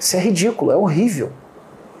 Isso é ridículo, é horrível.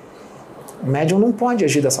 O médium não pode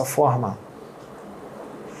agir dessa forma.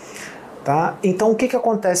 Tá? Então o que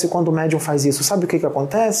acontece quando o médium faz isso? Sabe o que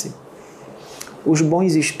acontece? Os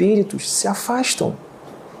bons espíritos se afastam.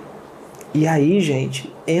 E aí,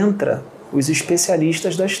 gente, entra os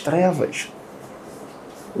especialistas das trevas.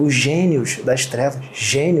 Os gênios das trevas.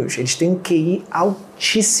 Gênios, eles têm um QI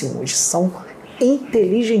altíssimo, eles são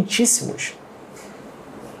inteligentíssimos.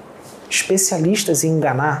 Especialistas em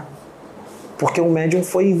enganar. Porque o médium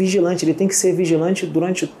foi vigilante, ele tem que ser vigilante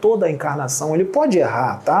durante toda a encarnação. Ele pode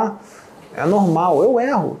errar, tá? É normal, eu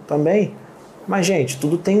erro também. Mas, gente,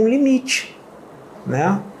 tudo tem um limite,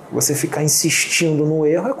 né? Você ficar insistindo no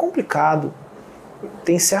erro é complicado.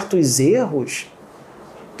 Tem certos erros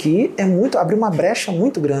que abre uma brecha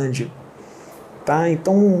muito grande, tá?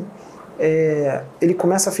 Então, ele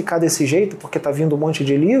começa a ficar desse jeito, porque tá vindo um monte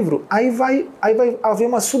de livro, aí vai haver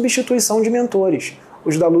uma substituição de mentores.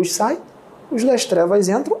 Os da luz saem, os das trevas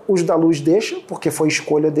entram, os da luz deixam, porque foi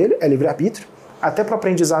escolha dele, é livre-arbítrio, até para o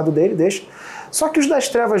aprendizado dele, deixa. Só que os das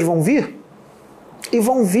trevas vão vir, e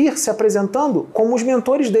vão vir se apresentando como os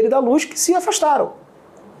mentores dele da luz que se afastaram.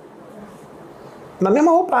 Na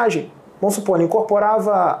mesma roupagem. Vamos supor,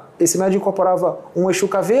 esse médium incorporava um Exu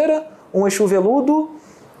caveira, um Exu veludo,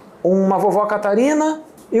 uma vovó Catarina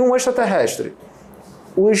e um extraterrestre.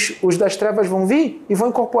 Os das trevas vão vir e vão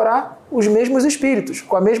incorporar os mesmos espíritos,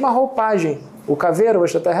 com a mesma roupagem. O caveira, o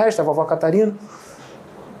extraterrestre, a vovó Catarina.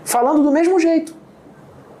 Falando do mesmo jeito.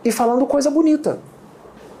 E falando coisa bonita.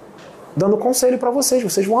 Dando conselho para vocês.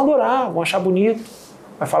 Vocês vão adorar, vão achar bonito.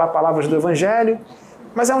 Vai falar palavras do Evangelho.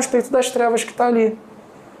 Mas é um espírito das trevas que está ali.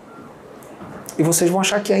 E vocês vão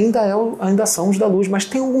achar que ainda são os da luz. Mas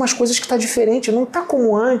tem algumas coisas que está diferente. Não está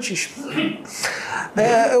como antes.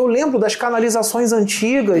 Eu lembro das canalizações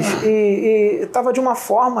antigas e estava de uma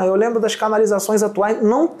forma. Eu lembro das canalizações atuais.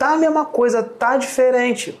 Não está a mesma coisa. Está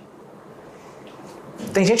diferente.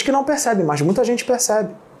 Tem gente que não percebe, mas muita gente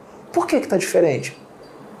percebe. Por que está diferente?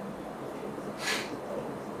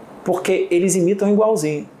 Porque eles imitam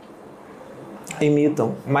igualzinho.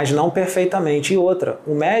 Imitam, mas não perfeitamente. E outra,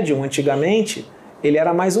 o médium, antigamente, ele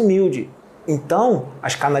era mais humilde. Então,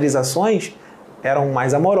 as canalizações eram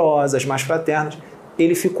mais amorosas, mais fraternas.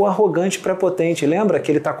 Ele ficou arrogante, prepotente. Lembra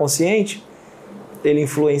que ele está consciente? Ele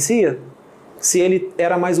influencia? Se ele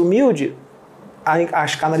era mais humilde,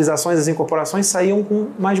 as canalizações, as incorporações saíam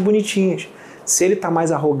mais bonitinhas. Se ele está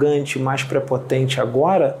mais arrogante, mais prepotente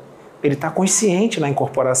agora, ele está consciente na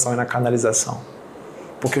incorporação e na canalização.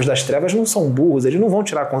 Porque os das trevas não são burros, eles não vão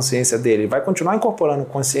tirar a consciência dele. Ele vai continuar incorporando o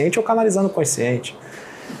consciente ou canalizando o consciente.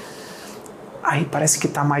 Aí parece que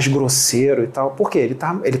está mais grosseiro e tal. Por quê? Ele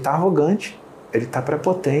tá arrogante, ele está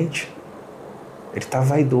prepotente, ele está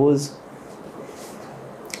vaidoso.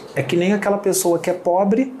 É que nem aquela pessoa que é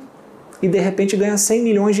pobre e de repente ganha 100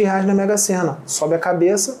 milhões de reais na Mega Sena. Sobe a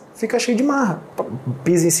cabeça, fica cheio de marra,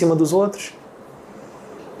 pisa em cima dos outros.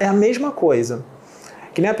 É a mesma coisa.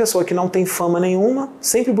 Que nem a pessoa que não tem fama nenhuma,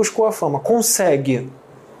 sempre buscou a fama, consegue,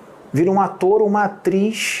 vira um ator ou uma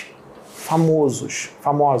atriz famosos.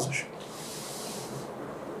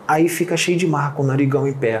 Aí fica cheio de marra com o narigão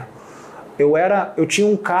em pé. Eu tinha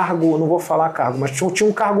um cargo, não vou falar cargo, mas tinha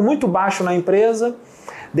um cargo muito baixo na empresa,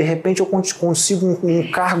 de repente eu consigo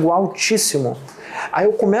um cargo altíssimo. Aí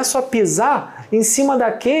eu começo a pisar em cima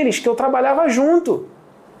daqueles que eu trabalhava junto.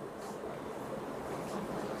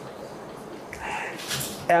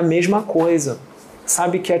 É a mesma coisa.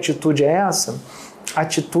 Sabe que atitude é essa?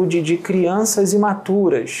 Atitude de crianças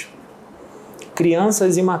imaturas.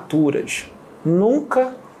 Crianças imaturas.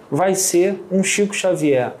 Nunca vai ser um Chico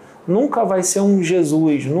Xavier. Nunca vai ser um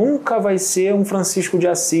Jesus. Nunca vai ser um Francisco de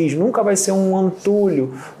Assis. Nunca vai ser um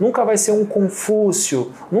Antúlio. Nunca vai ser um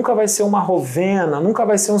Confúcio. Nunca vai ser uma Rovena. Nunca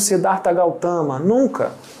vai ser um Siddhartha Gautama.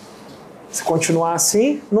 Nunca. Se continuar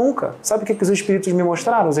assim, nunca. Sabe o que os espíritos me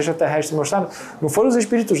mostraram? Os extraterrestres me mostraram? Não foram os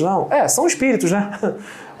espíritos, não. São espíritos, né?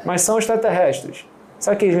 Mas são extraterrestres.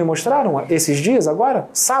 Sabe o que eles me mostraram esses dias agora?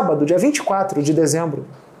 Sábado, dia 24 de dezembro,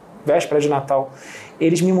 véspera de Natal.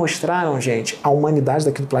 Eles me mostraram, gente, a humanidade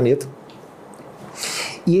daqui do planeta.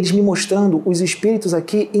 E eles me mostrando os espíritos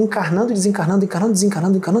aqui encarnando e desencarnando,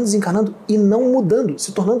 desencarnando e não mudando,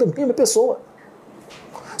 se tornando a mesma pessoa.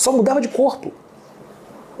 Só mudava de corpo.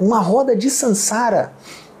 Uma roda de sansara.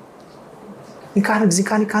 Encarna,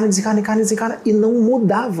 desencarna, e não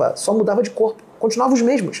mudava, só mudava de corpo. Continuavam os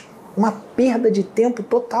mesmos. Uma perda de tempo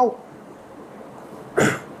total.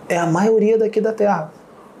 É a maioria daqui da Terra.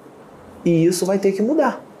 E isso vai ter que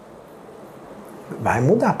mudar. Vai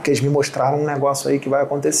mudar, porque eles me mostraram um negócio aí que vai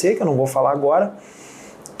acontecer, que eu não vou falar agora,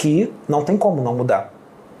 que não tem como não mudar.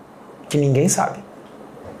 Que ninguém sabe.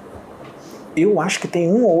 Eu acho que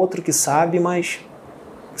tem um ou outro que sabe, mas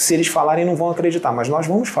se eles falarem não vão acreditar. Mas nós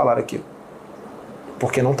vamos falar aqui.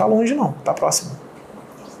 Porque não está longe não, está próximo.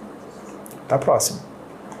 Está próximo.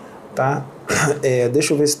 Tá?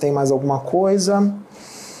 Deixa eu ver se tem mais alguma coisa.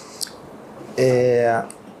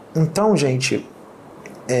 Então, gente,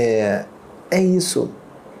 é isso,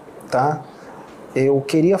 tá? Eu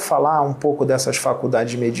queria falar um pouco dessas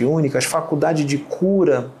faculdades mediúnicas. Faculdade de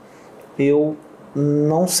cura, eu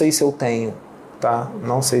não sei se eu tenho, tá?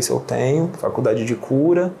 Não sei se eu tenho faculdade de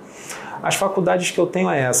cura. As faculdades que eu tenho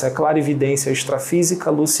é essa, clarividência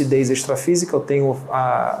extrafísica, lucidez extrafísica, eu tenho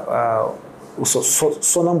o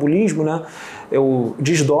sonambulismo, né? Eu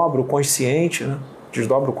desdobro o consciente, né?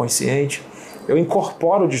 Desdobro o consciente, eu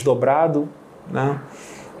incorporo o desdobrado, né?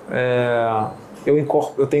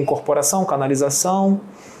 Eu tenho incorporação, canalização,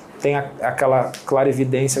 tem aquela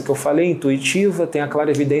clarividência que eu falei, intuitiva, tem a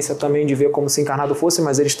clarividência também de ver como se encarnado fosse,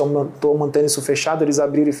 mas eles estão mantendo isso fechado, eles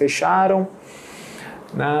abriram e fecharam,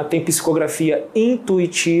 né? Tem psicografia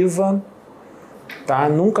intuitiva, tá?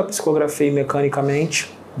 Nunca psicografei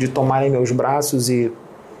mecanicamente, de tomarem meus braços e...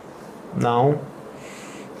 não.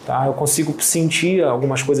 Tá? Eu consigo sentir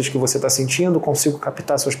algumas coisas que você está sentindo, consigo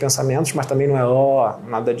captar seus pensamentos, mas também não é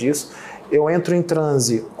nada disso. Eu entro em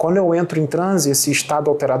transe. Quando eu entro em transe, esse estado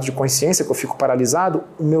alterado de consciência, que eu fico paralisado,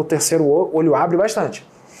 o meu terceiro olho abre bastante.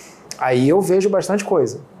 Aí eu vejo bastante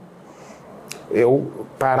coisa. Eu,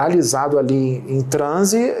 paralisado ali em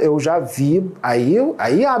transe, eu já vi...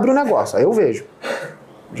 Aí abre o negócio, aí eu vejo.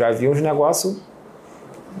 Já vi uns negócios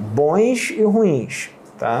bons e ruins.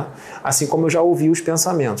 Tá? Assim como eu já ouvi os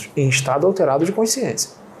pensamentos em estado alterado de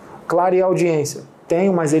consciência. Clareaudiência,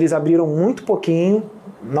 tenho, mas eles abriram muito pouquinho,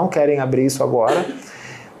 não querem abrir isso agora.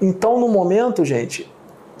 Então, no momento, gente,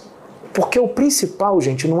 porque o principal,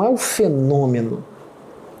 gente, não é o fenômeno,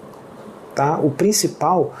 tá? O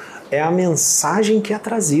principal é a mensagem que é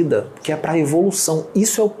trazida, que é para a evolução.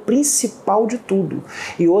 Isso é o principal de tudo.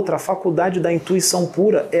 E outra, a faculdade da intuição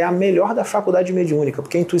pura é a melhor da faculdade mediúnica,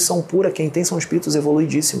 porque a intuição pura, quem tem são espíritos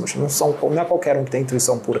evoluidíssimos. Não é qualquer um que tem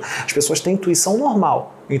intuição pura. As pessoas têm intuição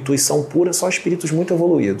normal. Intuição pura só espíritos muito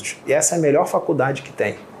evoluídos. E essa é a melhor faculdade que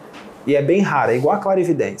tem. E é bem rara, é igual a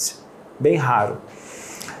clarividência. Bem raro.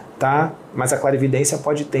 Tá? Mas a clarividência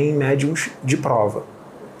pode ter em médiuns de prova.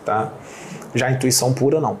 Tá? Já a intuição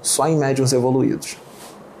pura não, só em médiuns evoluídos.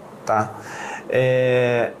 Tá?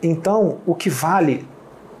 Então, o que vale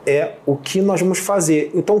é o que nós vamos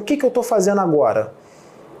fazer. Então, o que eu estou fazendo agora?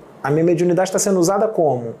 A minha mediunidade está sendo usada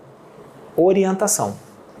como orientação.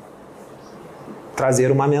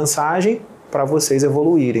 Trazer uma mensagem para vocês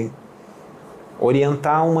evoluírem.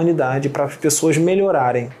 Orientar a humanidade para as pessoas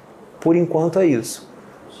melhorarem. Por enquanto é isso.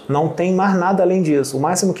 Não tem mais nada além disso. O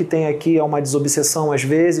máximo que tem aqui é uma desobsessão, às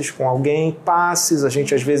vezes, com alguém, passes. A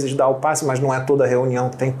gente, às vezes, dá o passe, mas não é toda reunião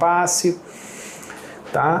que tem passe.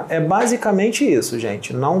 Tá? É basicamente isso,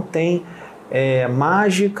 gente. Não tem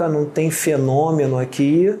mágica, não tem fenômeno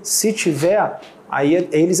aqui. Se tiver, aí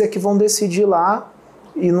eles é que vão decidir lá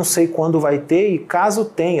e não sei quando vai ter, e caso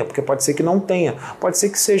tenha, porque pode ser que não tenha. Pode ser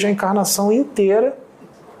que seja a encarnação inteira,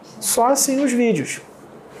 só assim os vídeos.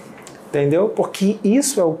 Entendeu? Porque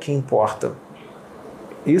isso é o que importa.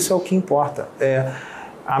 Isso é o que importa. É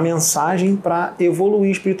a mensagem para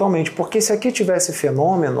evoluir espiritualmente. Porque se aqui tivesse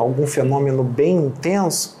fenômeno, algum fenômeno bem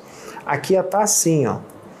intenso, aqui ia estar assim, ó.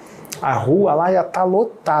 A rua lá ia estar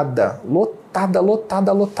lotada. Lotada.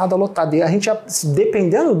 E a gente,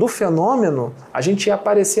 dependendo do fenômeno, a gente ia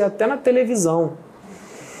aparecer até na televisão.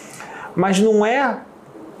 Mas não é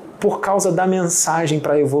por causa da mensagem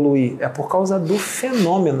para evoluir, é por causa do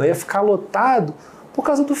fenômeno. Ia ficar lotado por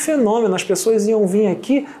causa do fenômeno. As pessoas iam vir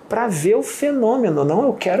aqui para ver o fenômeno. Não,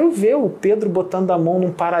 eu quero ver o Pedro botando a mão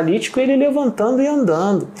num paralítico e ele levantando e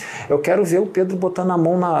andando. Eu quero ver o Pedro botando a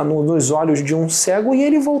mão nos olhos de um cego e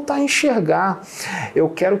ele voltar a enxergar. Eu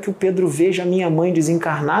quero que o Pedro veja a minha mãe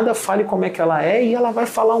desencarnada, fale como é que ela é e ela vai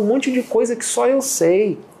falar um monte de coisa que só eu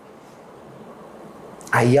sei.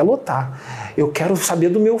 Aí ia lotar. Eu quero saber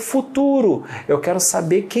do meu futuro. Eu quero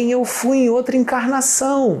saber quem eu fui em outra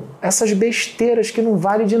encarnação. Essas besteiras que não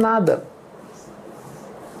valem de nada.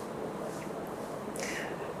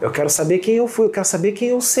 Eu quero saber quem eu fui. Eu quero saber quem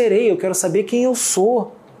eu serei. Eu quero saber quem eu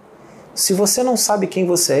sou. Se você não sabe quem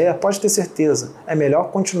você é, pode ter certeza. É melhor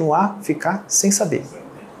continuar a ficar sem saber.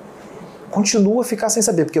 Continua a ficar sem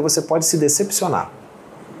saber, porque você pode se decepcionar.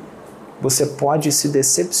 Você pode se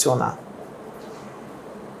decepcionar.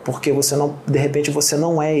 Porque você não, de repente você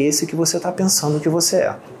não é esse que você está pensando que você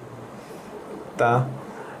é. tá?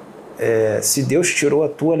 Se Deus tirou a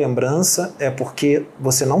tua lembrança, é porque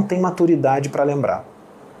você não tem maturidade para lembrar.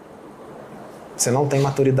 Você não tem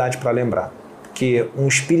maturidade para lembrar. Porque um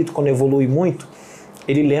espírito, quando evolui muito,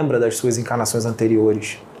 ele lembra das suas encarnações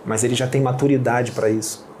anteriores, mas ele já tem maturidade para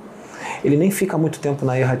isso. Ele nem fica muito tempo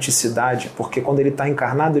na erraticidade, porque quando ele está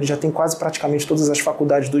encarnado, ele já tem quase praticamente todas as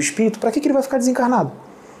faculdades do espírito. Para que ele vai ficar desencarnado?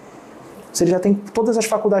 Se ele já tem todas as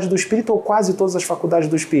faculdades do espírito, ou quase todas as faculdades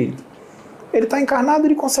do espírito. Ele está encarnado,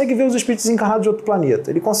 ele consegue ver os espíritos encarnados de outro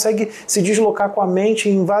planeta. Ele consegue se deslocar com a mente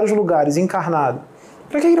em vários lugares, encarnado.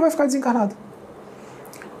 Para que ele vai ficar desencarnado?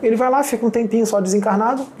 Ele vai lá, fica um tempinho só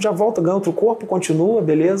desencarnado, já volta, ganha outro corpo, continua,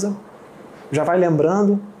 beleza. Já vai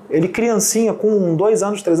lembrando. Ele criancinha, com 2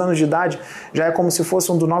 anos, 3 anos de idade, já é como se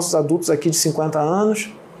fosse um dos nossos adultos aqui de 50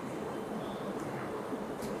 anos.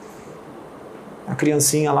 A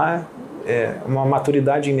criancinha lá é uma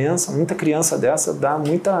maturidade imensa. Muita criança dessa dá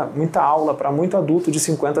muita aula para muito adulto de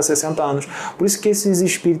 50, 60 anos. Por isso que esses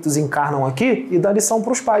espíritos encarnam aqui e dão lição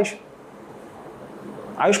para os pais.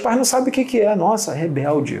 Aí os pais não sabem o que é. Nossa,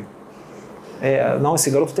 rebelde. Não,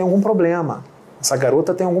 esse garoto tem algum problema. Essa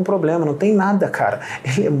garota tem algum problema. Não tem nada, cara.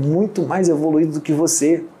 Ele é muito mais evoluído do que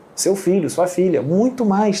você. Seu filho, sua filha. Muito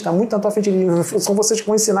mais. Está muito na tua frente. São vocês que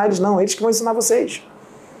vão ensinar eles, não. Eles que vão ensinar vocês.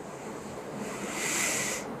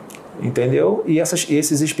 Entendeu? E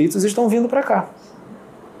esses espíritos estão vindo para cá.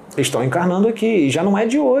 Eles estão encarnando aqui. E já não é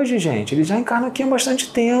de hoje, gente. Eles já encarnam aqui há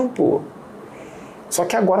bastante tempo. Só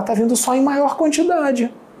que agora está vindo só em maior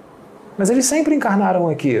quantidade. Mas eles sempre encarnaram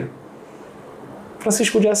aqui.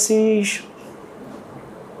 Francisco de Assis,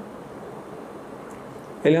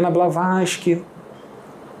 Helena Blavatsky,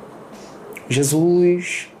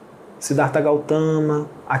 Jesus, Siddhartha Gautama,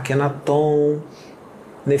 Akhenaton,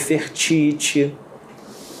 Nefertiti,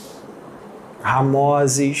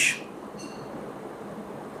 Ramoses.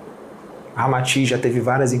 Ramatiz já teve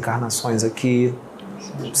várias encarnações aqui.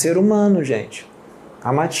 Ser humano, gente.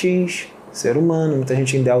 Ramatiz, ser humano. Muita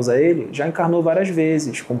gente endeusa ele. Já encarnou várias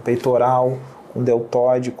vezes. Com peitoral, com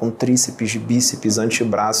deltóide, com tríceps, bíceps,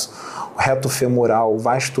 antebraço, reto femoral,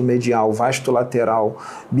 vasto medial, vasto lateral,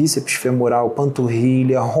 bíceps femoral,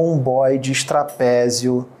 panturrilha, romboides,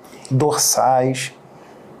 trapézio, dorsais,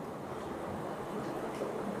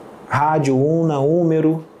 rádio, una,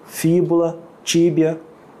 húmero, fíbula, tíbia,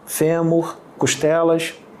 fêmur,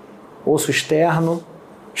 costelas, osso externo,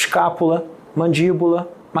 escápula, mandíbula,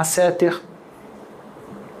 masseter,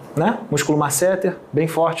 né? Músculo masseter, bem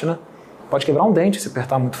forte, né? Pode quebrar um dente se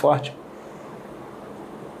apertar muito forte.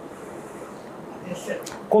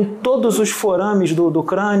 Com todos os forames do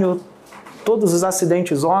crânio, todos os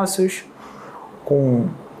acidentes ósseos, com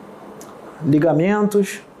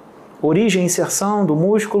ligamentos, origem e inserção do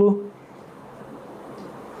músculo,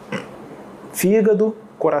 fígado,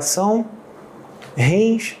 coração,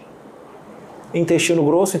 rins, intestino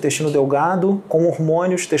grosso, intestino delgado, com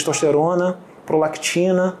hormônios, testosterona,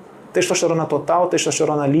 prolactina, testosterona total,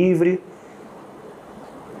 testosterona livre,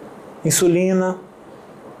 insulina,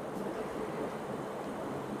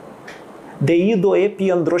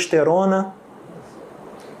 deidoepiandrosterona,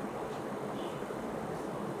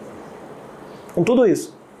 com tudo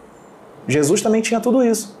isso. Jesus também tinha tudo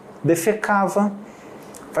isso. Defecava,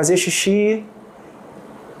 fazia xixi,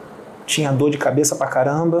 tinha dor de cabeça pra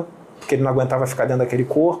caramba, porque ele não aguentava ficar dentro daquele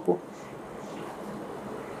corpo.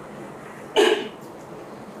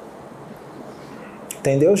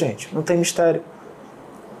 Entendeu, gente? Não tem mistério.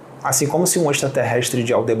 Assim como se um extraterrestre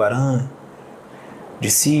de Aldebaran,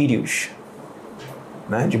 de Sirius,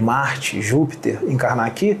 né, de Marte, Júpiter, encarnar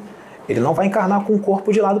aqui, ele não vai encarnar com o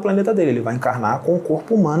corpo de lá do planeta dele, ele vai encarnar com o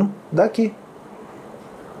corpo humano daqui.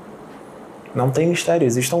 Não tem mistério,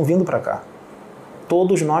 eles estão vindo para cá.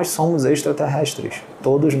 Todos nós somos extraterrestres,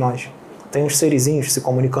 todos nós. Tem uns serizinhos se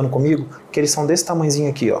comunicando comigo, que eles são desse tamanhozinho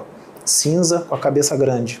aqui, ó, cinza com a cabeça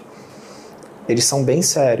grande. Eles são bem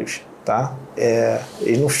sérios, tá?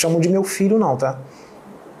 Eles não chamam de meu filho não, tá?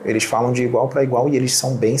 Eles falam de igual para igual e eles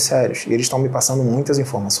são bem sérios. E eles estão me passando muitas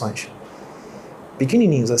informações.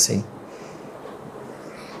 Pequenininhos assim.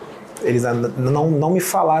 Eles não me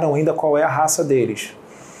falaram ainda qual é a raça deles.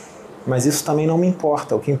 Mas isso também não me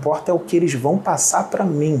importa. O que importa é o que eles vão passar para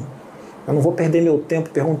mim. Eu não vou perder meu tempo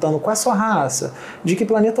perguntando qual é a sua raça, de que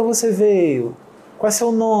planeta você veio, qual é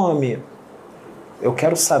seu nome. Eu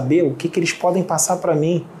quero saber o que eles podem passar para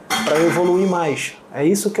mim, para eu evoluir mais. É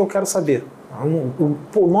isso que eu quero saber.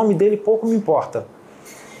 O nome dele pouco me importa.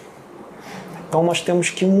 Então nós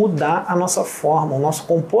temos que mudar a nossa forma, o nosso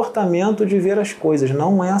comportamento de ver as coisas.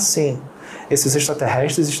 Não é assim. Esses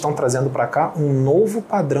extraterrestres estão trazendo para cá um novo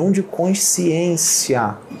padrão de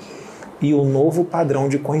consciência. E o novo padrão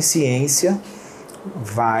de consciência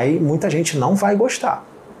muita gente não vai gostar.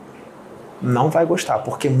 Não vai gostar,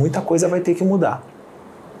 porque muita coisa vai ter que mudar.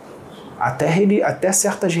 Até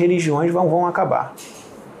certas religiões vão acabar.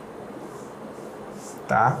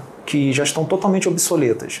 Tá? Que já estão totalmente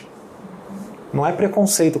obsoletas. Não é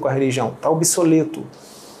preconceito com a religião, está obsoleto.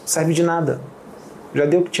 Não serve de nada. Já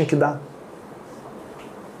deu o que tinha que dar.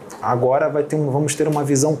 Agora vamos ter uma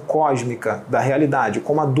visão cósmica da realidade,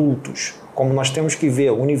 como adultos, como nós temos que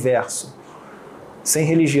ver o universo, sem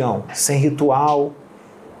religião, sem ritual,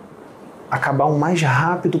 acabar o mais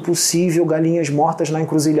rápido possível galinhas mortas na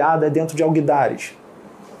encruzilhada dentro de alguidares,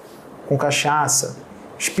 com cachaça,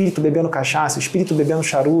 espírito bebendo cachaça, espírito bebendo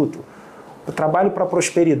charuto, o trabalho para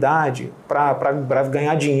prosperidade, para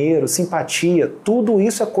ganhar dinheiro, simpatia, tudo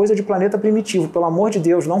isso é coisa de planeta primitivo. Pelo amor de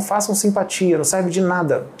Deus, não façam simpatia, não serve de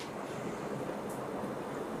nada.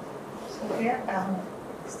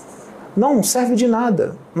 Não serve de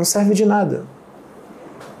nada, não serve de nada.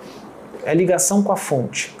 É ligação com a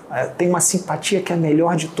fonte. Tem uma simpatia que é a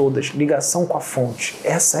melhor de todas, ligação com a fonte.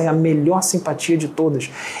 Essa é a melhor simpatia de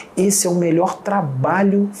todas. Esse é o melhor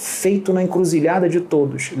trabalho feito na encruzilhada de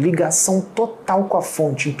todos. Ligação total com a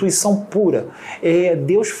fonte, intuição pura. É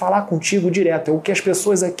Deus falar contigo direto. É o que as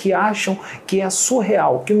pessoas aqui acham que é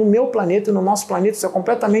surreal, que no meu planeta e no nosso planeta isso é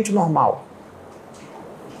completamente normal.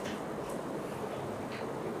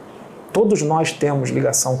 Todos nós temos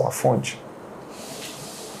ligação com a fonte.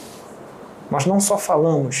 Nós não só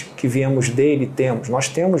falamos que viemos dele, nós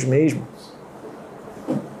temos mesmo.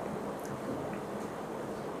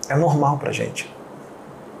 É normal pra gente.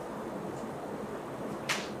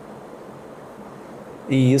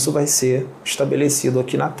 E isso vai ser estabelecido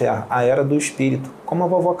aqui na Terra, a era do Espírito. Como a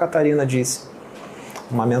vovó Catarina disse,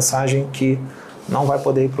 uma mensagem que não vai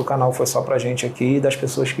poder ir para o canal, foi só pra gente aqui e das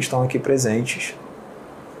pessoas que estão aqui presentes.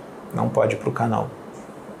 Não pode ir para o canal.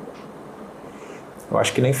 Eu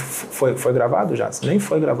acho que nem foi gravado já. Nem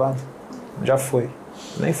foi gravado. Já foi.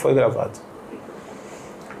 Nem foi gravado.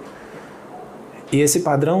 E esse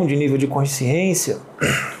padrão de nível de consciência,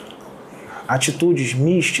 atitudes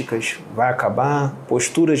místicas vai acabar,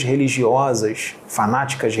 posturas religiosas,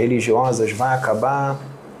 fanáticas religiosas vai acabar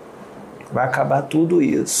tudo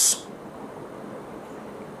isso.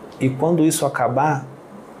 E quando isso acabar,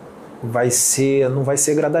 não vai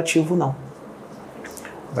ser gradativo, não.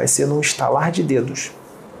 Vai ser num estalar de dedos.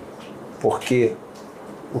 Porque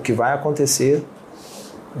o que vai acontecer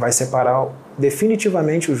vai separar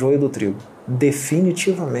definitivamente o joio do trigo.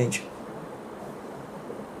 Definitivamente.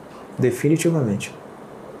 Definitivamente.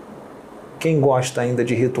 Quem gosta ainda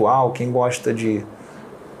de ritual, quem gosta de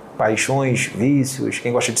paixões, vícios,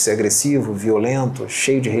 quem gosta de ser agressivo, violento,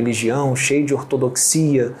 cheio de religião, cheio de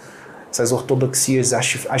ortodoxia, essas ortodoxias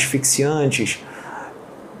asfixiantes,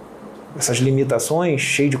 essas limitações,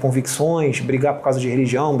 cheio de convicções, brigar por causa de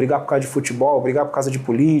religião, brigar por causa de futebol, brigar por causa de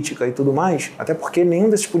política e tudo mais, até porque nenhum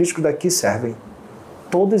desses políticos daqui servem.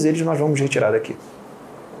 Todos eles nós vamos retirar daqui.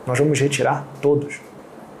 Nós vamos retirar todos.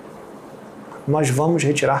 Nós vamos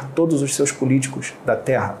retirar todos os seus políticos da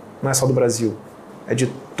Terra, não é só do Brasil, é de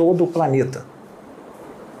todo o planeta.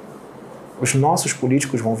 Os nossos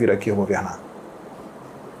políticos vão vir aqui governar.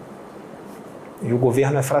 E o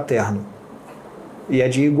governo é fraterno. E é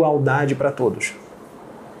de igualdade para todos.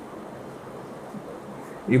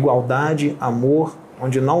 Igualdade, amor,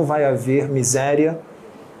 onde não vai haver miséria,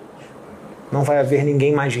 não vai haver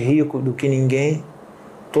ninguém mais rico do que ninguém.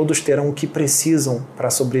 Todos terão o que precisam para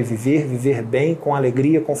sobreviver, viver bem, com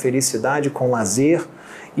alegria, com felicidade, com lazer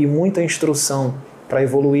e muita instrução para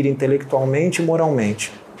evoluir intelectualmente e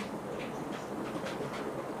moralmente.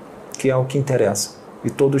 Que é o que interessa. E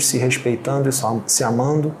todos se respeitando e se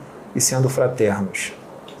amando e sendo fraternos.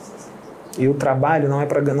 E o trabalho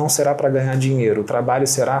não será para ganhar dinheiro, o trabalho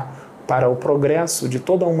será para o progresso de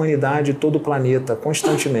toda a humanidade, todo o planeta,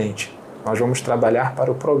 constantemente. Nós vamos trabalhar para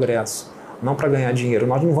o progresso, não para ganhar dinheiro.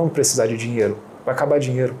 Nós não vamos precisar de dinheiro, vai acabar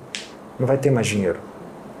dinheiro, não vai ter mais dinheiro.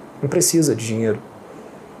 Não precisa de dinheiro.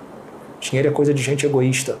 Dinheiro é coisa de gente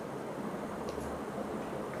egoísta.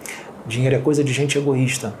 Dinheiro é coisa de gente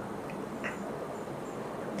egoísta.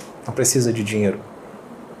 Não precisa de dinheiro.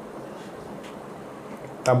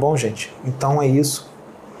 Tá bom, gente? Então é isso.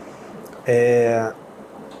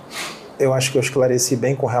 Eu acho que eu esclareci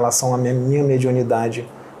bem com relação à minha mediunidade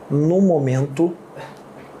no momento.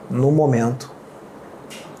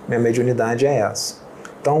 Minha mediunidade é essa.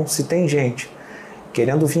 Então, se tem gente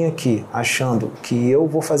querendo vir aqui, achando que eu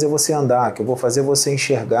vou fazer você andar, que eu vou fazer você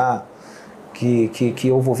enxergar, que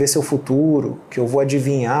eu vou ver seu futuro, que eu vou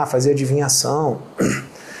adivinhar, fazer adivinhação,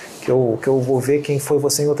 que eu vou ver quem foi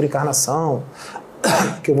você em outra encarnação,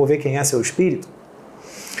 que eu vou ver quem é seu espírito,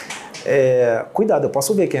 Cuidado, eu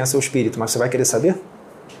posso ver quem é seu espírito, mas você vai querer saber?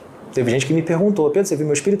 Teve gente que me perguntou, Pedro, você viu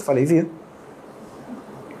meu espírito? Falei, vi.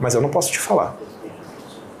 Mas eu não posso te falar.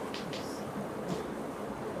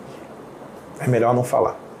 É melhor não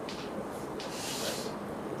falar.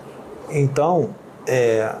 Então,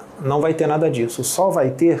 não vai ter nada disso. Só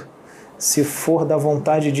vai ter se for da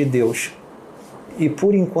vontade de Deus. E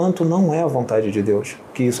por enquanto não é a vontade de Deus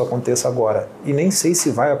que isso aconteça agora. E nem sei se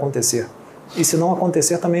vai acontecer. E se não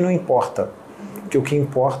acontecer também não importa. Porque o que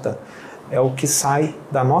importa é o que sai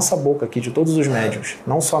da nossa boca aqui, de todos os médiuns.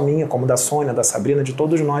 Não só minha, como da Sônia, da Sabrina, de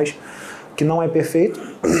todos nós, que não é perfeito.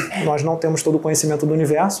 Nós não temos todo o conhecimento do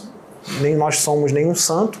universo, nem nós somos nenhum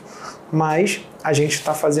santo, mas a gente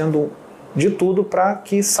está fazendo de tudo para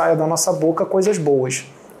que saia da nossa boca coisas boas.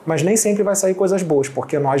 Mas nem sempre vai sair coisas boas,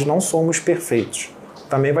 porque nós não somos perfeitos.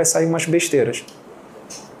 Também vai sair umas besteiras.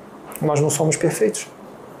 Nós não somos perfeitos.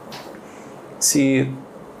 Se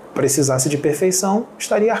precisasse de perfeição,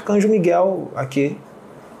 estaria Arcanjo Miguel aqui,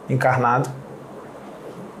 encarnado.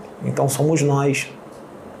 Então somos nós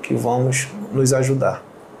que vamos nos ajudar.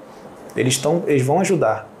 Eles vão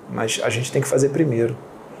ajudar, mas a gente tem que fazer primeiro.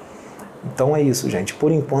 Então é isso, gente.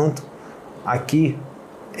 Por enquanto, aqui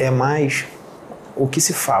é mais o que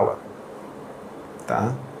se fala,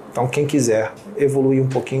 tá? Então quem quiser evoluir um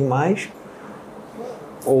pouquinho mais,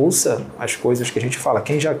 ouça as coisas que a gente fala.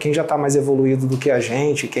 Quem já está mais evoluído do que a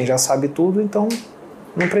gente, quem já sabe tudo, então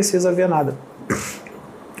não precisa ver nada.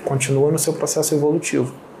 Continua no seu processo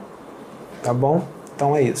evolutivo. Tá bom?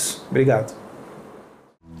 Então é isso. Obrigado.